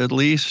area at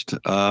least,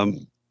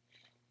 and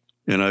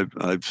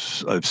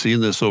I've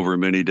seen this over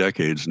many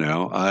decades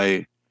now.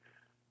 I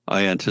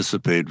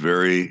anticipate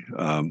very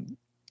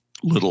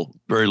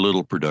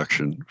little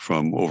production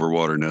from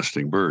overwater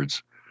nesting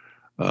birds.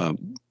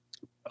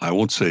 I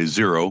won't say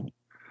zero,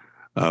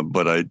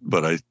 but I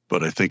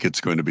think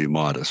it's going to be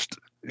modest.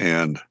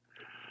 And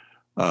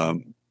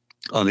on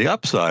the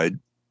upside,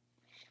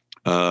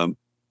 the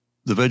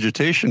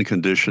vegetation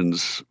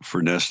conditions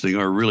for nesting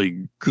are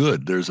really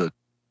good. There's a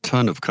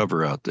ton of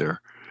cover out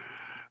there.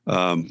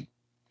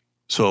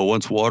 So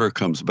once water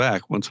comes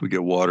back, once we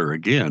get water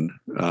again,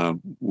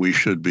 we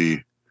should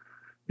be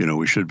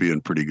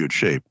in pretty good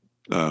shape.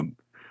 The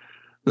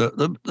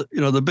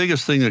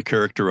biggest thing that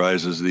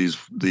characterizes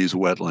these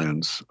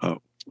wetlands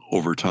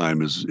over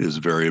time is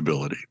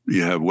variability.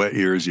 You have wet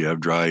years, you have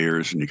dry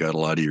years, and you got a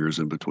lot of years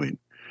in between.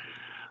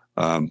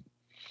 And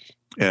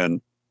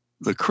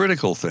the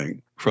critical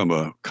thing from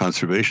a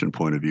conservation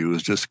point of view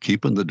is just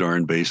keeping the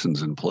darn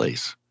basins in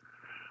place.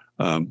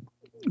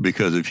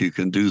 Because if you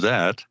can do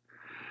that,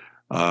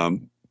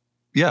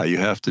 you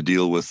have to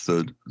deal with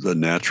the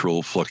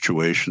natural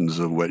fluctuations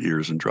of wet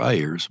years and dry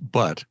years,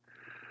 but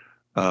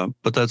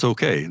that's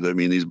okay. I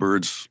mean, these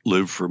birds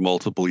live for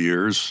multiple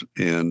years,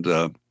 and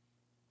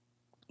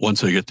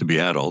once they get to be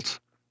adults,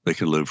 they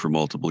can live for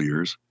multiple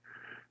years,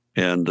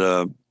 and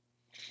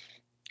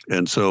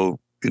so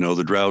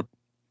the drought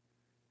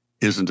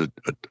isn't a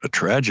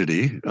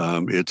tragedy.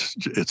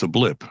 It's a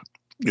blip.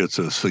 It's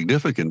a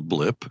significant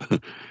blip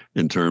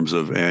in terms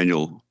of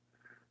annual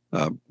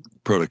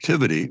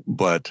productivity,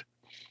 but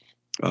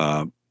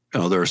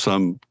there are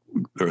some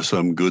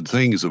good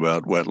things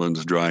about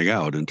wetlands drying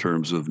out in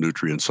terms of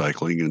nutrient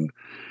cycling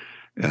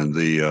and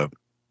the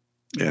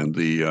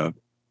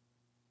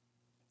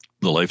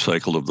life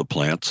cycle of the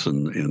plants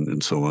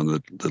and so on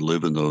that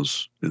live in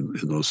those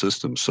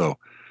systems. So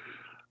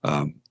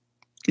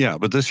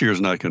but this year is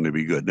not going to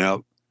be good.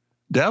 Now,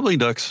 dabbling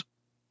ducks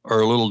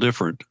are a little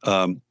different.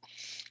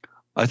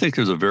 I think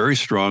there's a very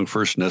strong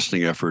first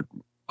nesting effort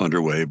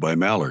underway by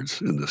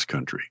mallards in this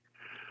country.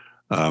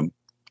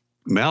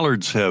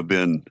 Mallards have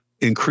been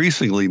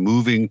increasingly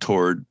moving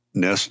toward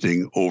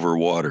nesting over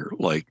water,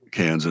 like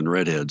cans and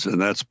redheads,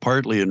 and that's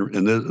partly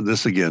and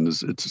this again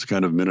it's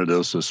kind of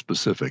Minnedosa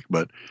specific,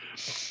 but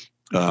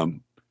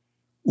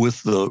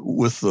with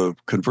the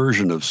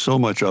conversion of so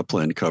much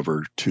upland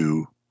cover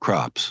to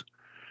crops,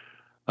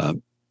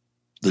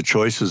 the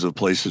choices of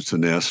places to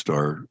nest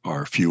are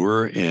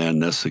fewer, and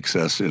nest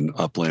success in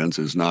uplands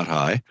is not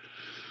high.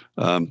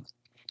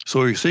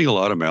 So you're seeing a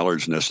lot of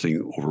mallards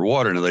nesting over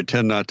water. Now, they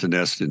tend not to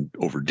nest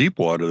over deep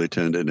water. They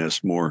tend to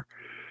nest more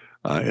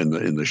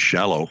in the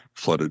shallow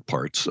flooded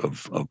parts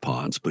of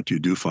ponds, but you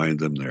do find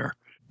them there.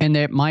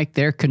 And Mike,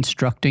 they're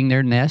constructing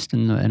their nest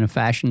in a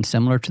fashion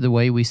similar to the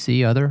way we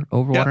see other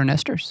overwater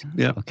nesters?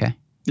 Yeah. Okay.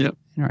 Yep.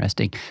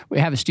 Interesting. We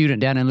have a student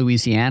down in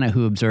Louisiana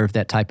who observed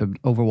that type of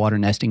overwater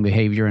nesting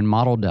behavior in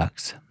mottled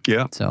ducks.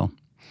 Yeah. So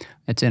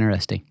it's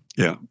interesting.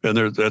 Yeah.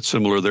 And that's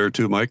similar there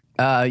too, Mike?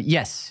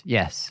 Yes.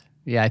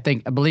 Yeah, I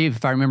believe,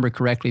 if I remember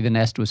correctly, the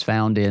nest was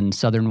found in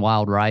southern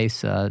wild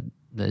rice.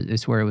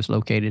 It's where it was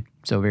located.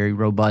 So very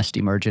robust,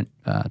 emergent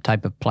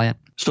type of plant.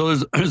 So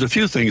there's a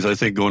few things I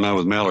think going on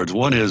with mallards.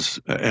 One is,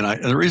 and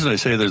the reason I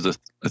say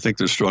I think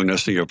there's strong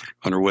nesting up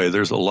underway.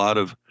 There's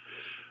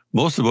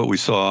most of what we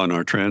saw in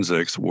our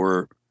transects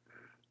were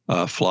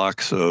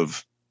flocks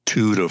of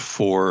 2 to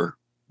 4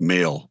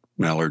 male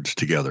mallards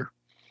together.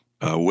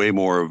 Way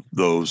more of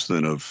those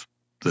than of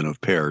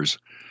pairs,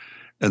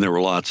 and there were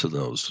lots of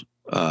those.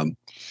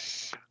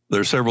 There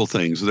are several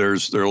things. There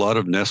are a lot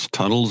of nest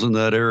tunnels in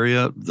that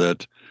area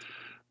that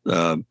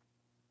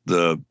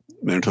the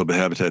Manitoba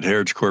Habitat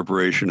Heritage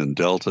Corporation and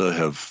Delta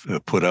have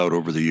put out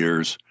over the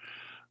years.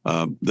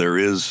 There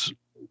is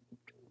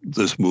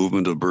this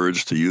movement of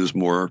birds to use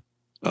more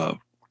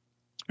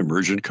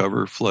emergent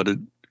cover,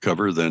 flooded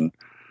cover than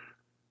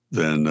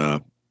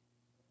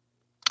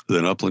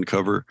upland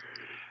cover.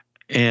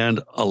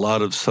 And a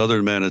lot of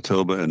southern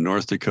Manitoba and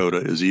North Dakota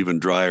is even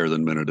drier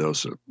than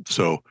Minnedosa.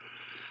 So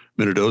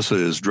Minnedosa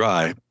is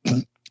dry,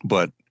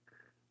 but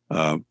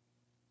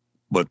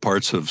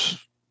parts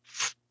of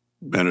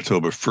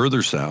Manitoba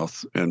further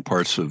south and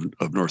parts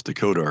of North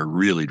Dakota are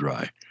really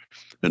dry.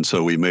 And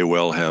so we may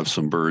well have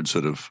some birds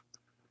that have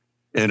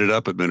ended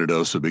up at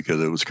Minnedosa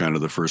because it was kind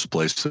of the first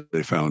place that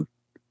they found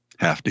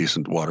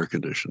half-decent water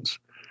conditions.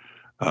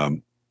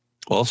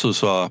 Also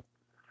saw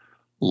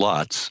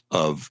lots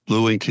of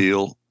blue-winged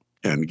teal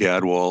and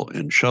gadwall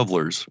and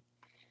shovelers,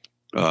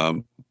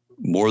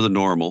 more than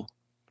normal.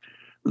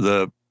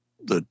 The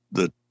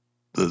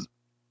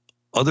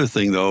other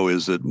thing, though,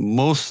 is that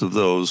most of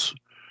those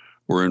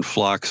were in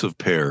flocks of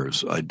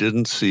pairs. I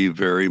didn't see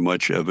very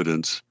much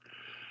evidence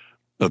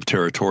of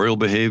territorial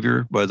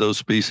behavior by those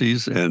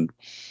species, and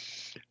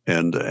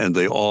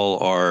they all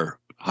are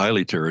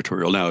highly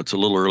territorial. Now, it's a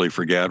little early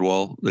for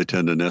gadwall. They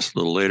tend to nest a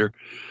little later,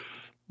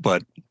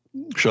 but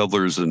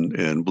shovelers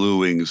and blue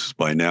wings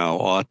by now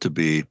ought to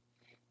be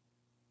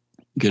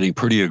getting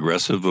pretty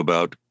aggressive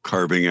about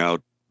carving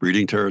out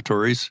breeding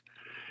territories,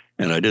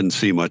 and I didn't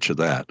see much of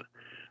that.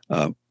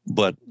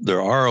 But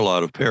there are a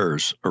lot of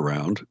pairs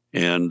around,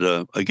 and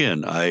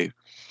again, I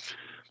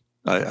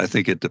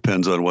think it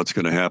depends on what's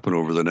going to happen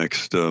over the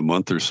next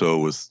month or so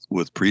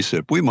with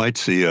precip. We might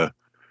see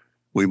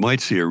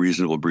a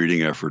reasonable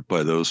breeding effort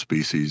by those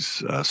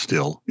species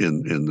still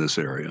in this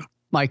area.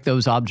 Mike,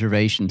 those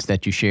observations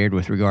that you shared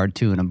with regard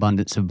to an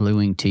abundance of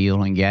blue-winged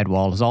teal and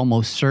gadwall is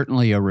almost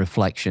certainly a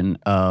reflection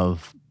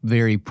of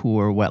very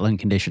poor wetland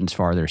conditions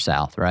farther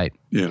south, right?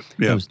 Yeah.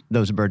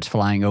 Those birds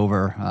flying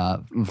over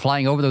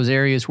those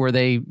areas where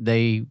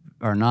they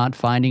are not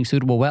finding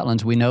suitable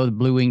wetlands. We know the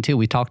blue-winged teal.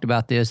 We talked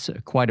about this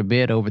quite a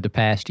bit over the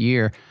past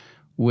year,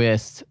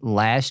 with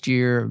last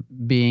year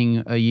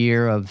being a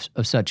year of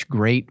such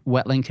great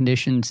wetland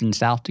conditions in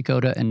South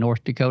Dakota and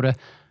North Dakota.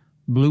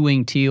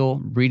 Blue-winged teal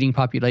breeding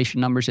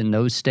population numbers in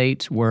those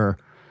states were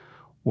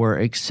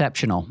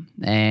exceptional,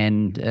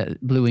 and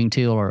blue-winged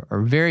teal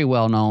are very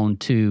well known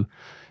to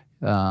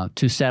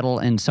settle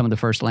in some of the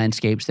first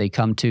landscapes they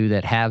come to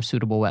that have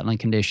suitable wetland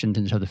conditions.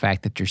 And so the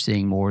fact that you're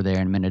seeing more there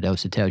in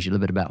Minnedosa tells you a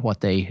little bit about what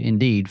they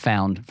indeed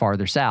found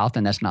farther south,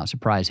 and that's not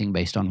surprising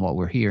based on what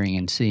we're hearing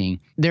and seeing.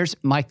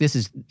 Mike,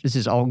 this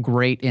is all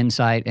great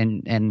insight,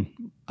 and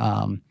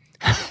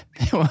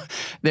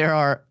there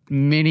are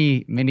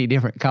many, many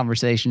different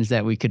conversations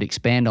that we could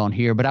expand on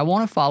here, but I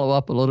want to follow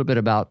up a little bit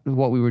about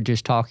what we were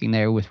just talking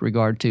there with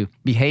regard to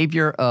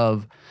behavior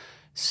of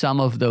some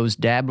of those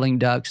dabbling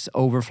ducks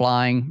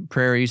overflying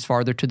prairies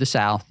farther to the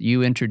south.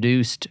 You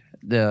introduced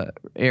the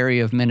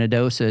area of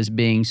Minnedosa as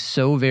being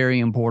so very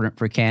important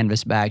for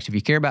canvasbacks. If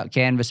you care about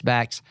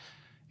canvasbacks,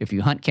 if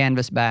you hunt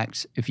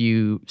canvasbacks, if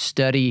you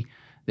study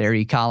their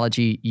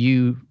ecology,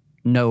 you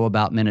know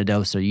about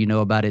Minnedosa. You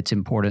know about its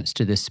importance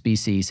to this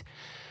species.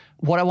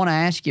 What I want to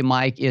ask you,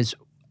 Mike, is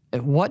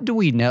what do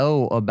we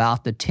know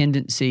about the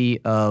tendency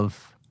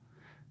of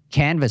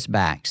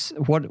canvasbacks?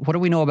 What do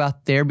we know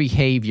about their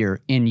behavior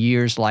in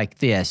years like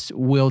this?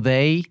 Will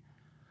they,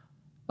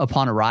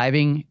 upon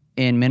arriving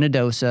in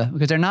Minnedosa,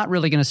 because they're not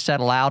really going to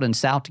settle out in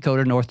South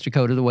Dakota, North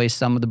Dakota, the way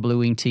some of the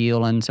blue-winged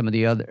teal and some of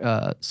the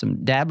other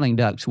some dabbling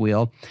ducks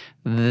will,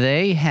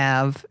 they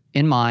have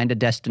in mind a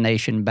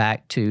destination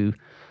back to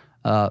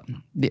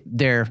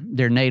their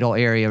natal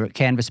area.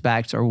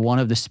 Canvasbacks are one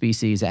of the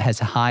species that has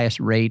the highest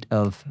rate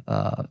of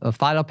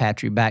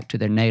philopatry back to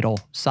their natal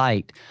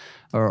site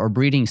or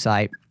breeding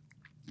site.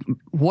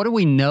 What do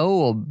we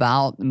know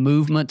about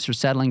movements or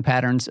settling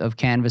patterns of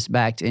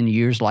canvasbacks in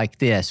years like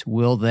this?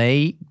 Will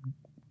they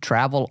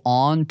travel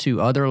on to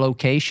other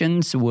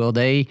locations? Will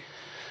they,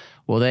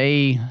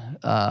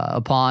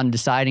 upon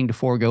deciding to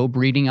forego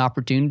breeding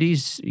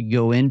opportunities,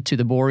 go into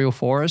the boreal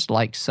forest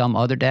like some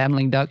other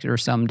dabbling ducks or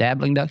some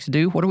dabbling ducks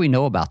do? What do we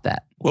know about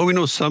that? Well, we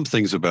know some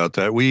things about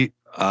that. We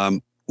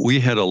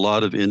had a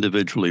lot of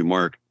individually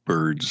marked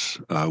birds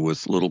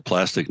with little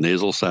plastic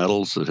nasal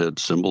saddles that had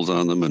symbols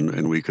on them,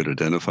 and we could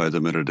identify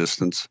them at a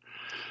distance.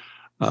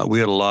 We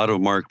had a lot of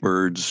marked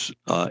birds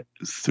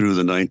through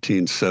the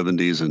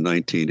 1970s and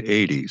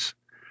 1980s,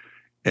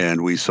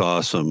 and we saw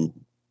some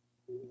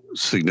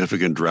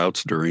significant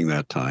droughts during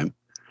that time.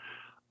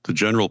 The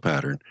general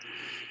pattern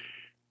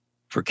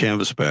for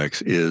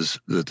canvasbacks is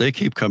that they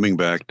keep coming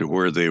back to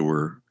where they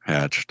were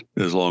hatched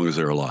as long as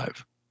they're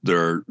alive.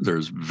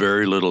 There's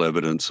very little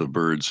evidence of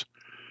birds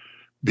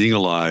being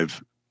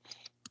alive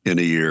in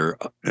a year,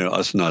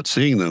 us not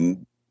seeing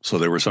them, so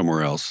they were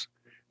somewhere else,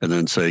 and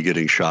then, say,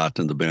 getting shot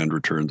and the band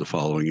returned the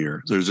following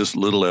year. There's just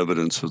little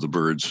evidence of the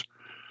birds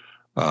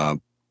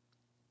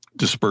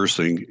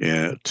dispersing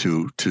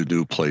to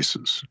new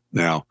places.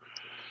 Now,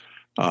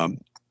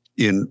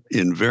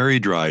 in very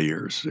dry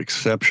years,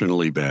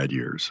 exceptionally bad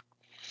years,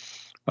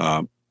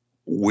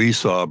 we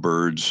saw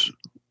birds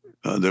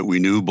that we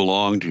knew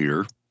belonged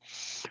here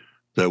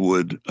that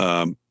would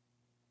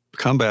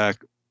come back,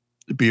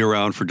 be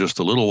around for just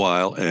a little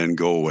while, and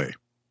go away.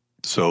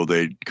 So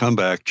they'd come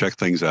back, check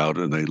things out,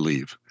 and they'd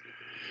leave.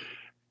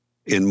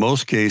 In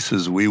most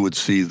cases, we would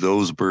see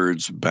those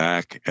birds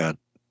back at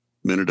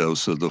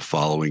Minnedosa the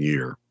following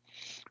year,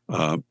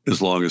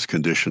 as long as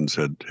conditions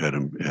had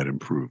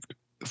improved.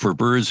 For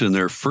birds in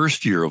their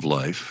first year of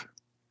life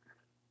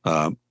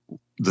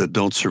that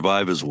don't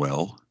survive as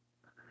well,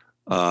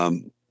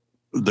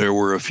 there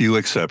were a few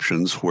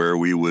exceptions where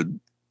we would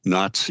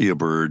not see a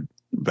bird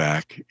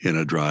back in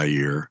a dry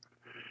year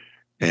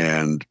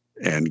and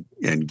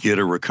get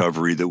a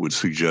recovery that would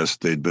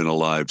suggest they'd been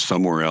alive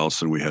somewhere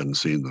else and we hadn't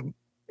seen them.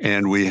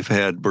 And we have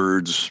had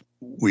birds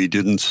we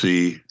didn't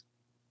see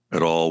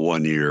at all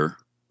one year.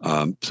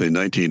 Say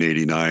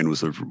 1989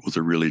 was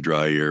a really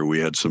dry year. We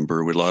had we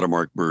had a lot of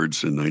marked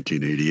birds in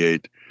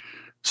 1988.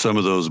 Some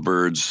of those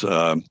birds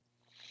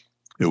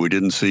we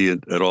didn't see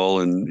it at all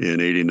in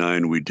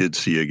 89. We did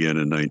see again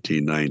in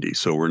 1990.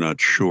 So we're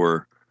not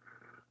sure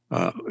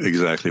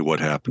exactly what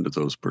happened to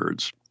those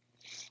birds.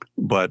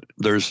 But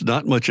there's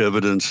not much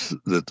evidence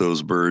that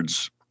those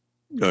birds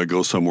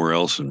go somewhere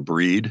else and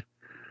breed.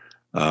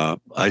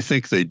 I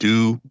think they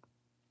do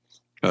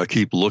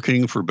keep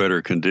looking for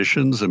better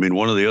conditions. I mean,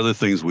 one of the other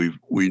things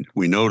we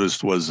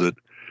noticed was that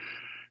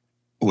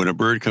when a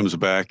bird comes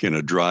back in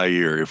a dry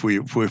year, if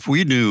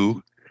we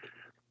knew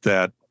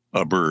that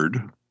a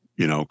bird,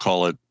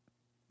 call it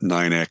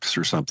 9X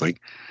or something,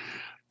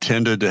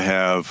 tended to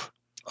have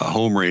a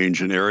home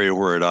range, an area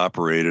where it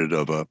operated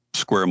of a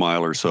square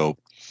mile or so,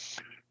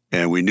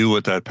 and we knew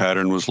what that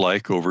pattern was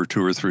like over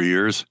 2 or 3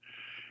 years,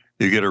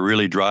 you get a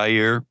really dry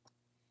year,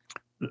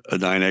 a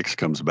 9X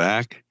comes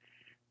back,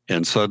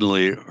 and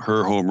suddenly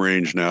her home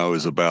range now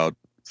is about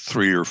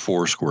 3 or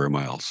 4 square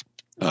miles,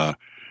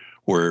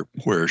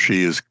 where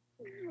she is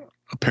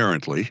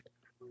apparently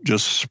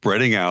just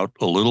spreading out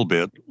a little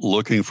bit,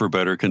 looking for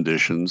better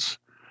conditions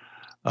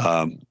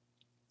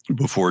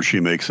before she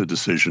makes a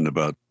decision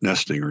about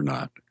nesting or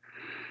not.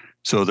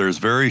 So there's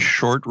very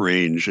short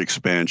range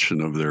expansion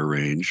of their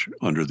range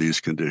under these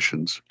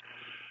conditions.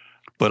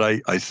 But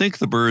I think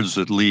the birds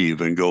that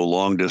leave and go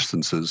long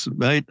distances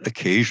might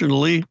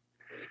occasionally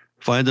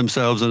find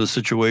themselves in a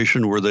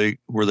situation where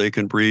they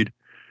can breed.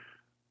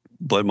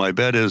 But my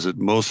bet is that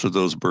most of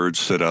those birds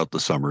sit out the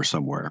summer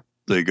somewhere.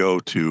 They go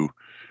to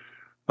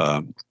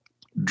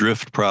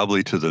drift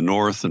probably to the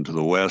north and to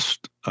the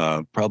west,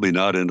 probably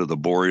not into the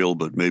boreal,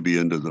 but maybe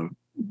into the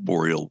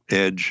boreal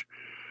edge,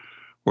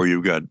 where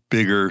you've got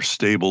bigger,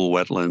 stable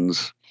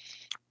wetlands,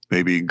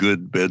 maybe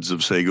good beds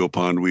of sago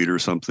pondweed or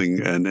something,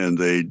 and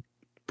they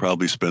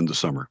probably spend the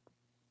summer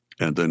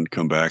and then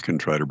come back and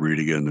try to breed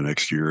again the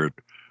next year at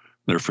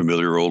their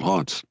familiar old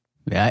haunts.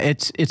 Yeah,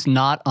 it's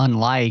not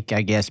unlike,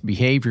 I guess,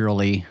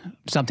 behaviorally,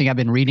 something I've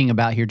been reading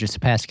about here just the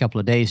past couple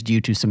of days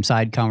due to some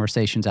side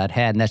conversations I'd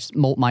had, and that's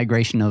molt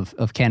migration of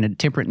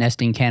temperate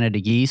nesting Canada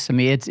geese. I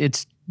mean,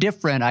 it's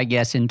different, I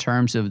guess, in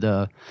terms of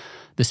the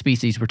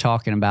species we're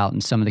talking about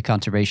and some of the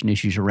conservation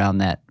issues around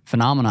that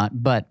phenomenon,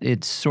 but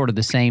it's sort of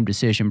the same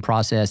decision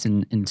process.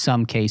 In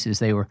some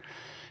cases,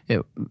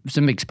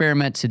 some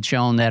experiments had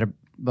shown that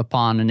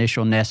upon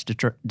initial nest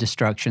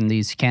destruction,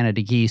 these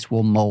Canada geese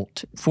will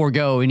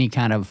forego any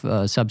kind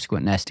of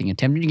subsequent nesting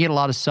attempt. You get a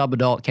lot of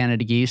subadult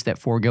Canada geese that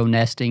forego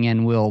nesting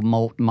and will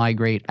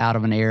migrate out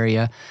of an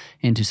area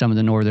into some of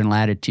the northern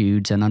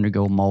latitudes and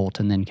undergo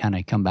molt and then kind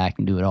of come back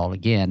and do it all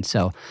again.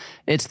 So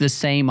it's the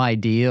same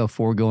idea of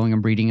foregoing a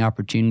breeding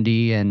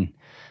opportunity and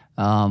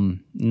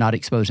not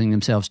exposing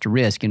themselves to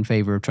risk in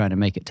favor of trying to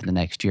make it to the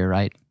next year,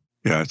 right?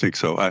 Yeah, I think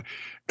so.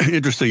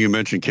 Interesting you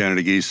mentioned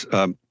Canada geese.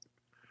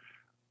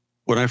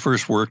 When I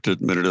first worked at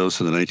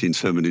Minidos in the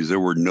 1970s, there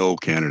were no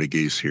Canada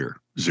geese here.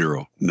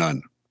 Zero.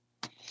 None.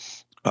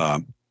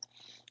 The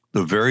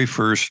very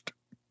first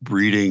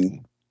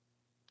breeding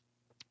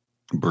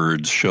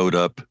birds showed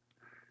up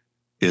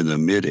in the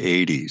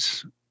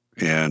mid-'80s,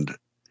 and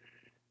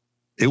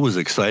it was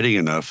exciting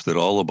enough that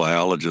all the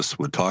biologists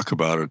would talk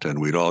about it, and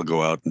we'd all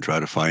go out and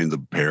try to find the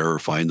pair or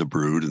find the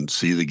brood and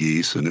see the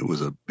geese, and it was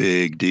a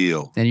big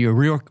deal. And you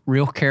were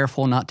real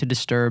careful not to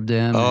disturb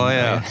them. Oh,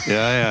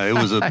 yeah. It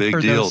was a big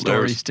heard deal. Those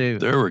stories too.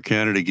 There were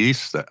Canada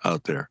geese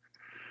out there.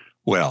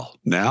 Well,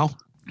 now,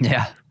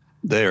 yeah,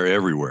 they are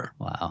everywhere.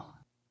 Wow.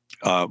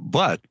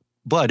 But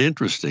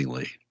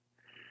interestingly,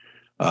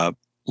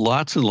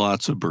 lots and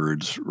lots of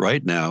birds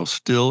right now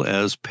still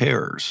as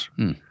pairs,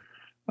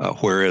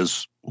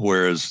 whereas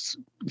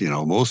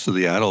most of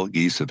the adult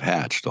geese have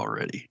hatched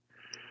already.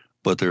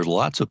 But there's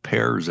lots of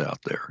pairs out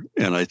there,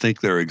 and I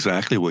think they're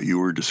exactly what you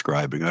were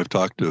describing. I've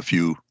talked to a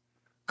few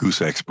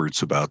goose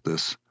experts about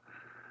this,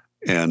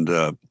 and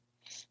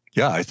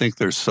I think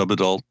there's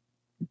subadult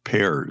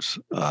pairs,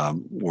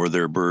 or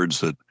they're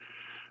birds that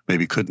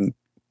maybe couldn't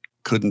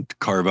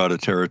carve out a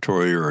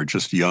territory or are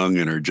just young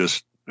and are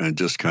just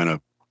kind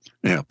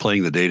of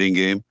playing the dating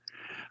game,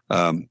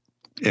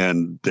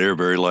 and they're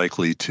very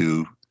likely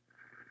to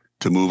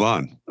move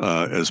on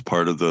as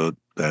part of that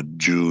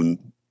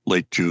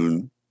late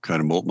June kind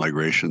of molt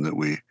migration that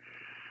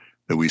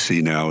we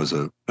see now as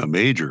a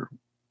major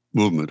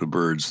movement of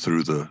birds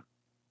through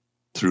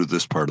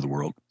this part of the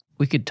world.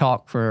 We could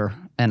talk for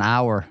an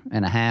hour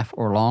and a half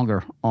or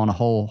longer on a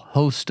whole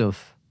host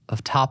of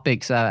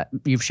topics.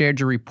 You've shared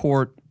your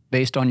report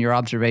based on your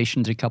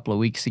observations a couple of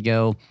weeks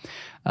ago.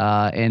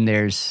 And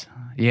there's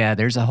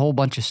a whole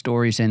bunch of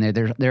stories in there.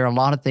 There are a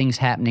lot of things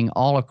happening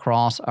all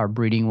across our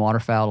breeding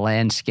waterfowl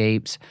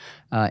landscapes.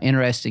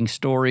 Interesting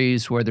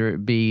stories, whether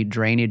it be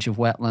drainage of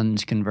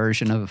wetlands,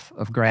 conversion of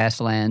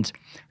grasslands,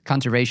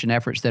 conservation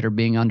efforts that are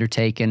being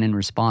undertaken in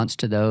response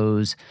to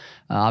those.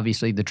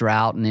 Obviously, the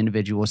drought and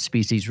individual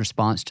species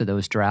response to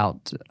those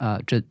droughts,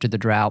 to the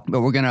drought.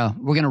 But we're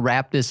gonna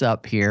wrap this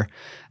up here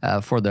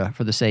for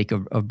the sake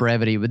of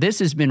brevity. But this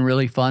has been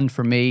really fun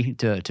for me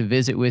to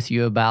visit with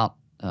you about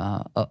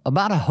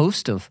a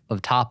host of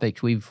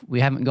topics. We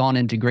haven't gone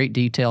into great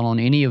detail on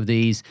any of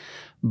these,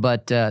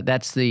 but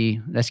that's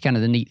kind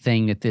of the neat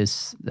thing that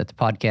the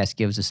podcast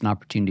gives us an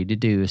opportunity to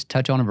do, is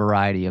touch on a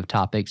variety of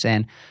topics.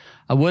 And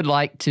I would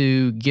like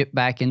to get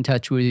back in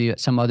touch with you at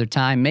some other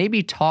time,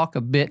 maybe talk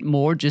a bit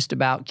more just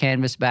about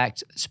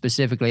Canvasbacks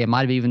specifically. I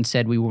might have even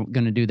said we were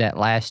going to do that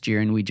last year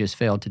and we just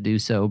failed to do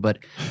so, but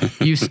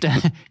you've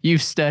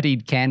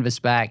studied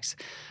Canvasbacks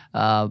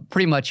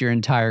pretty much your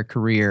entire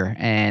career,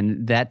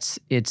 and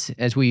it's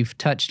as we've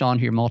touched on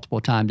here multiple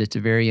times, it's a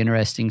very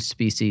interesting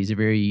species, a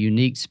very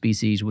unique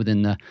species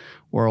within the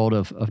world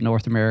of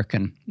North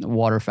American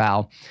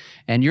waterfowl.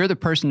 And you're the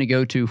person to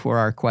go to for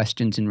our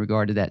questions in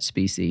regard to that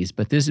species.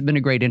 But this has been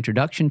a great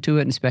introduction to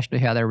it, and especially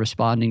how they're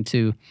responding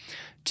to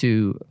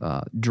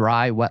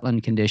dry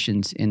wetland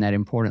conditions in that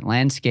important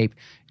landscape.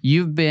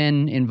 You've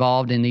been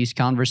involved in these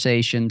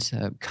conversations,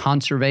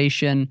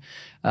 conservation,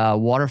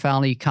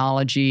 waterfowl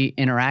ecology,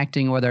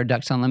 interacting with our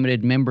Ducks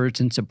Unlimited members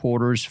and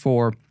supporters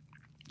for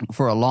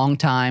a long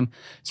time.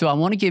 So I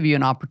want to give you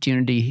an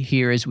opportunity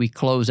here as we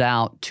close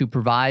out to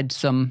provide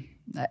some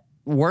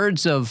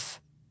words of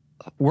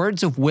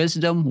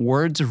wisdom,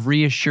 words of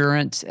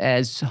reassurance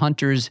as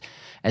hunters,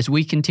 as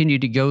we continue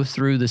to go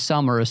through the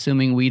summer,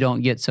 assuming we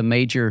don't get some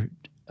major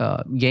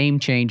game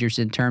changers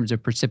in terms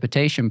of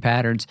precipitation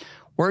patterns.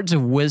 Words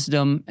of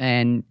wisdom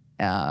and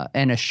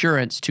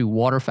assurance to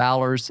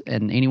waterfowlers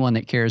and anyone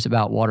that cares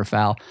about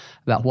waterfowl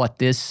about what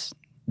this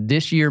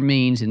year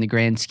means in the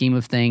grand scheme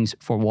of things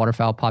for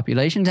waterfowl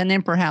populations, and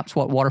then perhaps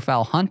what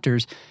waterfowl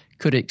hunters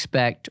could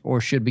expect or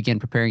should begin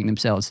preparing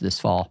themselves this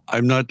fall.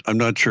 I'm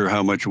not sure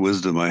how much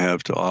wisdom I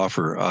have to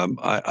offer.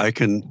 I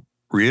can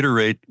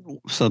reiterate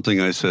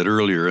something I said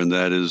earlier, and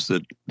that is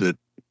that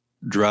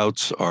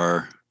droughts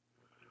are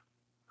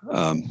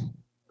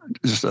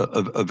just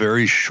a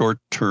very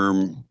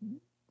short-term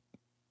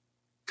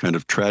kind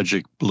of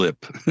tragic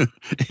blip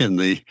in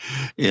the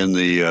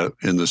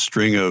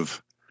string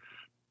of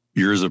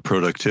years of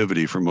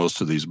productivity for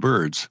most of these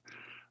birds.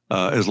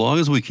 As long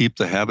as we keep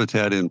the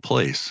habitat in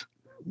place,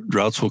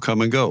 droughts will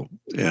come and go,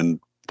 and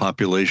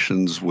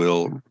populations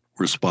will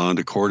respond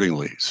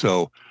accordingly.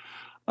 So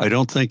I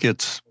don't think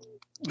it's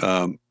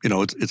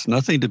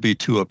nothing to be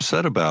too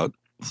upset about.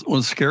 One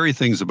of the scary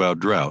things about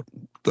drought,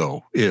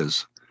 though,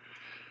 is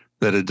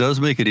that it does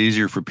make it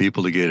easier for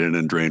people to get in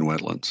and drain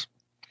wetlands.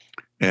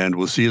 And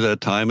we'll see that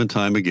time and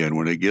time again.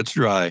 When it gets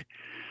dry,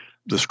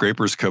 the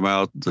scrapers come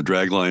out, the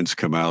drag lines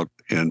come out,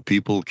 and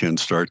people can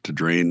start to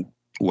drain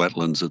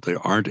wetlands that they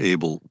aren't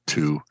able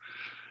to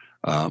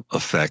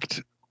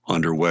affect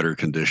under wetter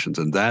conditions.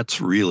 And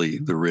that's really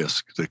the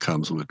risk that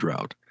comes with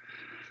drought.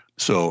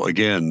 So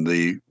again,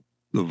 the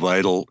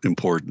vital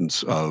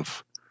importance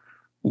of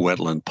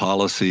wetland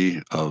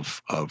policy,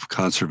 of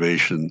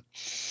conservation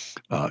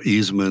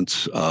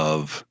easements,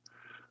 of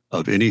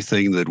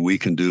anything that we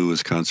can do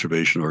as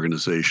conservation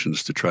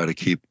organizations to try to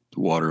keep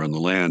water on the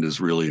land is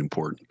really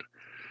important.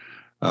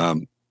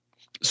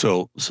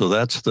 So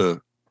that's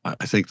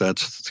I think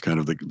that's kind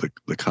of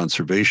the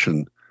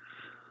conservation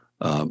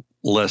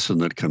lesson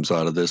that comes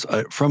out of this.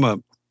 From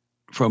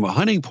a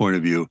hunting point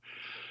of view,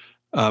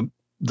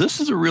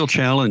 this is a real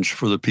challenge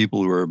for the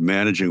people who are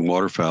managing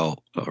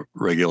waterfowl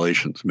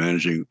regulations,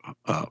 managing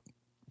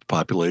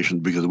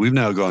populations, because we've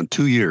now gone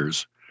 2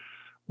 years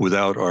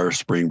without our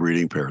spring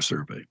breeding pair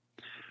survey.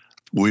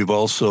 We've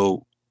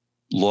also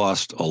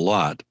lost a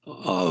lot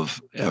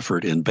of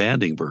effort in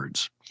banding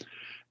birds.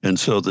 And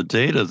so the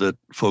data that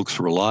folks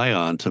rely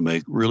on to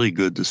make really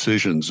good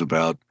decisions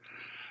about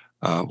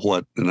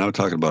and I'm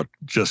talking about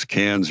just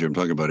cans here, I'm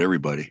talking about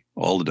everybody,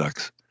 all the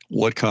ducks,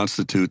 what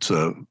constitutes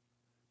a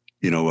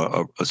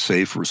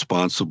safe,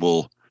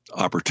 responsible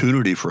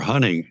opportunity for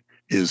hunting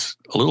is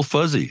a little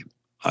fuzzy.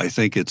 I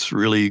think it's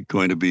really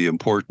going to be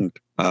important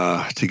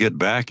to get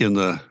back in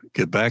the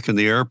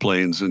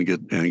airplanes and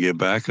get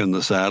back in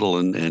the saddle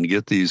and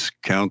get these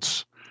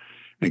counts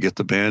and get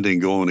the banding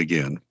going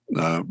again,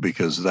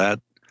 because that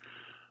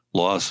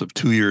loss of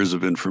 2 years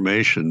of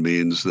information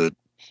means that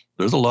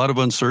there's a lot of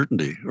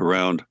uncertainty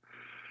around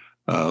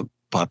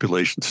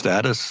population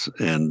status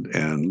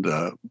and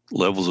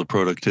levels of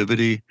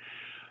productivity.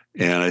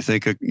 And I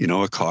think a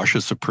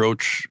cautious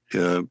approach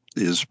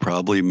is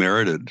probably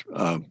merited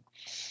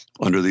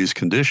under these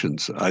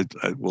conditions.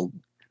 We'll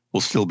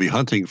still be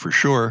hunting for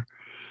sure,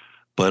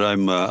 but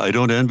I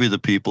don't envy the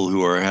people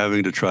who are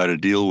having to try to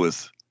deal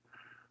with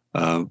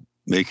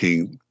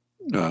making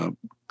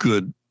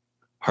good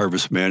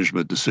harvest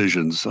management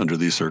decisions under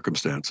these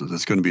circumstances.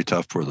 It's going to be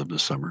tough for them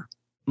this summer.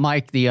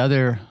 Mike, the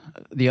other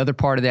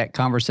part of that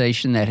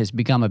conversation that has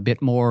become a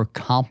bit more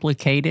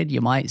complicated,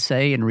 you might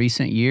say, in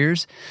recent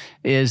years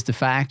is the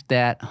fact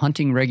that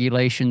hunting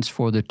regulations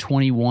for the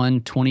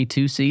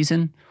 21-22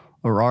 season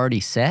are already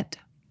set.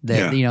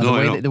 That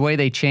the way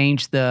they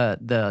changed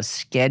the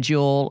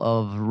schedule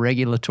of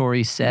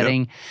regulatory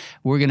setting,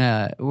 we're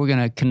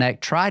gonna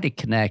try to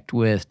connect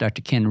with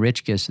Dr. Ken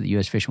Richkus of the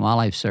U.S. Fish and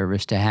Wildlife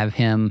Service to have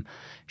him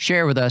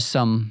share with us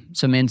some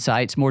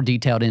insights, more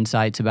detailed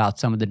insights about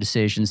some of the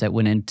decisions that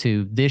went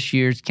into this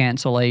year's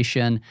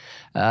cancellation,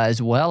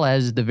 as well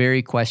as the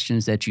very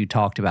questions that you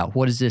talked about.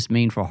 What does this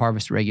mean for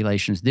harvest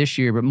regulations this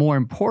year? But more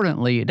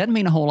importantly, it doesn't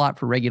mean a whole lot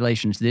for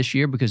regulations this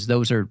year because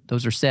those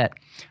are set.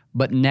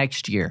 But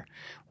next year,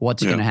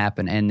 what's going to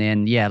happen? And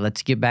then,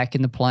 let's get back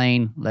in the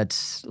plane.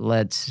 Let's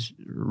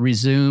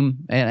resume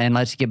and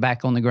let's get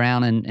back on the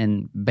ground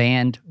and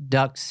band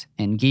ducks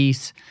and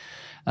geese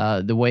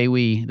the way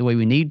we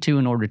need to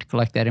in order to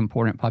collect that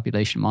important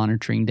population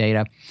monitoring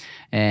data.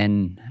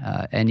 And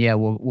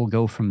we'll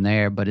go from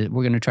there. But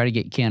we're going to try to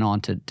get Ken on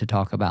to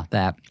talk about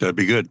that. That'd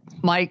be good.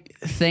 Mike,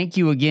 thank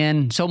you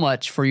again so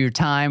much for your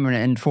time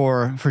and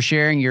for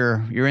sharing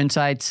your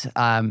insights.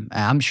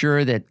 I'm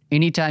sure that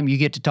anytime you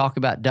get to talk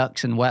about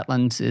ducks and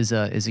wetlands is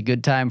a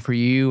good time for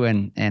you,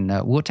 and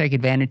we'll take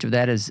advantage of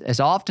that as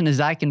often as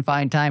I can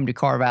find time to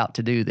carve out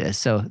to do this.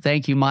 So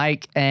thank you,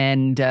 Mike.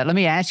 And let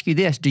me ask you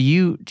this: Do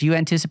you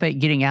anticipate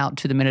getting out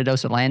to the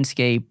Minnedosa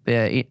landscape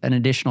an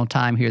additional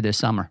time here this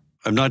summer?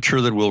 I'm not sure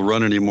that we'll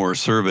run any more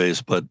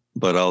surveys, but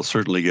I'll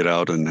certainly get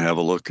out and have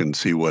a look and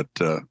see what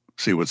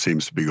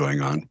seems to be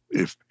going on,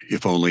 if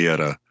only at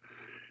a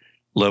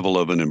level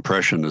of an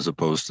impression as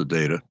opposed to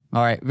data.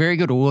 All right, very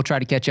good. Well, we'll try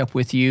to catch up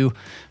with you,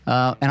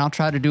 and I'll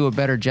try to do a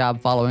better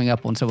job following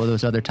up on some of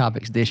those other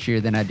topics this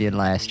year than I did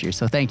last year.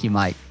 So thank you,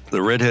 Mike.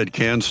 The redhead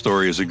can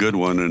story is a good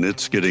one, and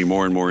it's getting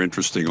more and more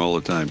interesting all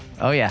the time.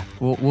 Oh yeah,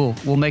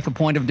 we'll make a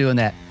point of doing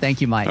that.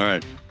 Thank you, Mike. All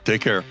right,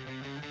 take care.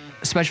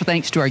 Special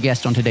thanks to our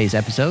guest on today's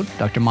episode,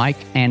 Dr. Mike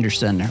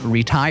Anderson,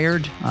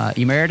 retired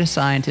emeritus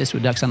scientist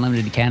with Ducks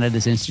Unlimited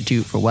Canada's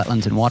Institute for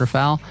Wetlands and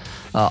Waterfowl,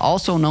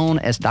 also known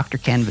as Dr.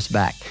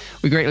 Canvasback.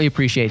 We greatly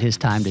appreciate his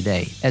time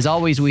today. As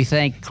always, we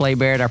thank Clay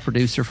Barrett, our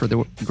producer, for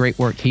the great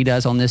work he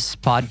does on this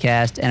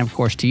podcast. And of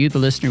course, to you, the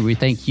listener, we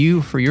thank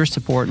you for your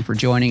support and for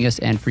joining us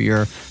and for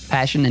your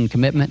passion and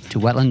commitment to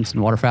wetlands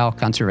and waterfowl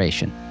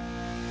conservation.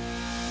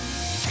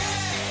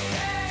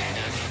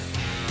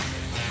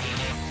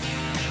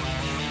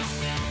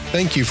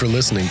 Thank you for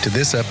listening to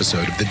this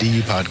episode of the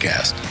DU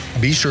Podcast.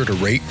 Be sure to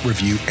rate,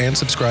 review, and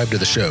subscribe to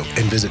the show,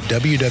 and visit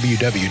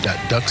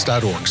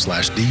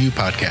www.ducks.org/DU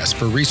Podcast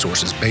for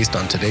resources based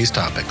on today's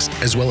topics,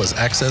 as well as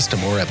access to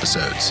more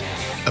episodes.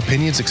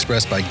 Opinions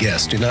expressed by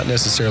guests do not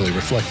necessarily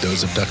reflect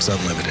those of Ducks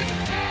Unlimited.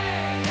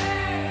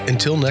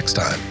 Until next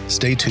time,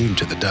 stay tuned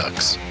to the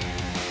ducks.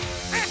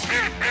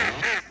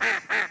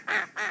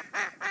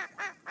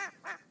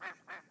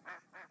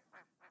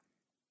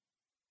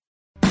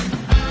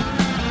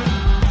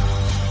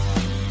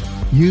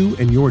 You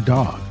and your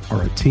dog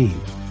are a team.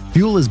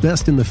 Fuel is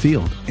best in the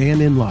field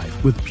and in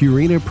life with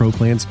Purina Pro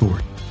Plan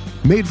Sport.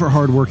 Made for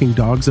hardworking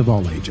dogs of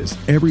all ages,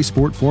 every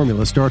sport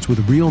formula starts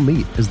with real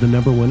meat as the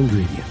 #1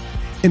 ingredient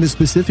and is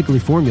specifically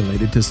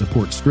formulated to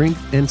support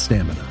strength and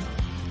stamina.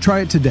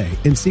 Try it today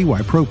and see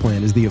why Pro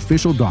Plan is the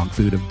official dog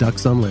food of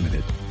Ducks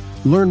Unlimited.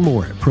 Learn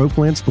more at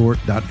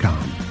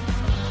ProPlansport.com.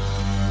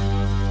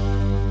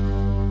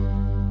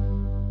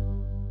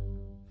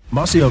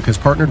 Mossy Oak has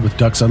partnered with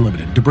Ducks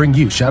Unlimited to bring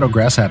you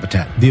Shadowgrass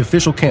Habitat, the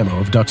official camo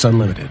of Ducks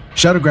Unlimited.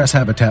 Shadowgrass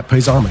Habitat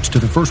pays homage to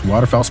the first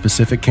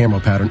waterfowl-specific camo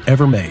pattern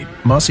ever made,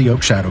 Mossy Oak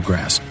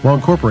Shadowgrass, while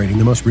incorporating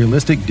the most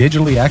realistic,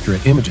 digitally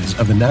accurate images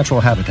of the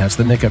natural habitats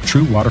that make up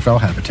true waterfowl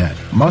habitat.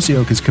 Mossy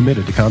Oak is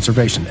committed to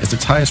conservation as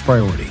its highest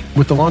priority.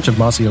 With the launch of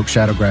Mossy Oak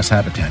Shadowgrass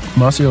Habitat,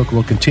 Mossy Oak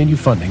will continue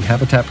funding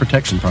habitat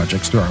protection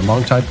projects through our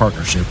longtime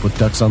partnership with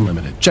Ducks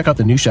Unlimited. Check out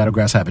the new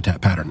Shadowgrass Habitat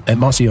pattern at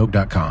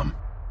mossyoak.com.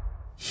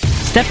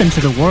 Step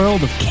into the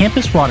world of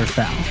Campus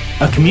Waterfowl,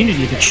 a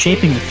community that's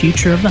shaping the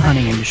future of the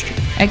hunting industry.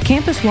 At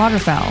Campus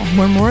Waterfowl,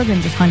 we're more than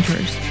just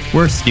hunters.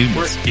 We're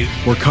students.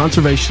 We're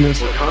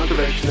conservationists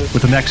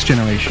with the next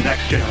generation.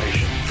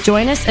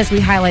 Join us as we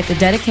highlight the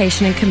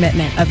dedication and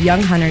commitment of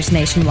young hunters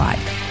nationwide.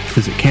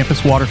 Visit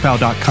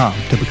campuswaterfowl.com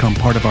to become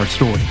part of our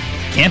story.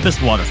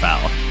 Campus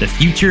Waterfowl. The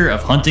future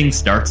of hunting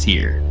starts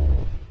here.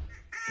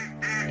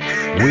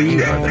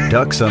 We are the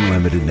Ducks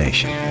Unlimited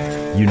Nation,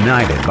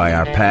 united by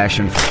our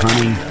passion for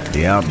hunting,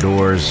 the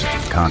outdoors,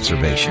 and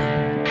conservation.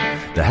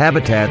 The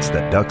habitats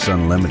that Ducks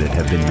Unlimited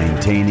have been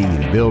maintaining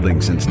and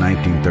building since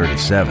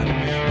 1937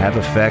 have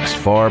effects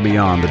far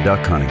beyond the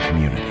duck hunting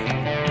community.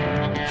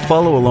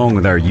 Follow along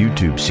with our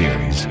YouTube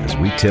series as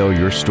we tell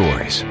your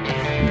stories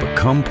and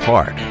become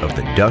part of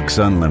the Ducks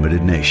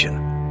Unlimited Nation.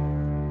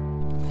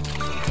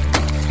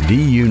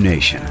 DU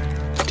Nation,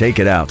 take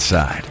it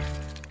outside.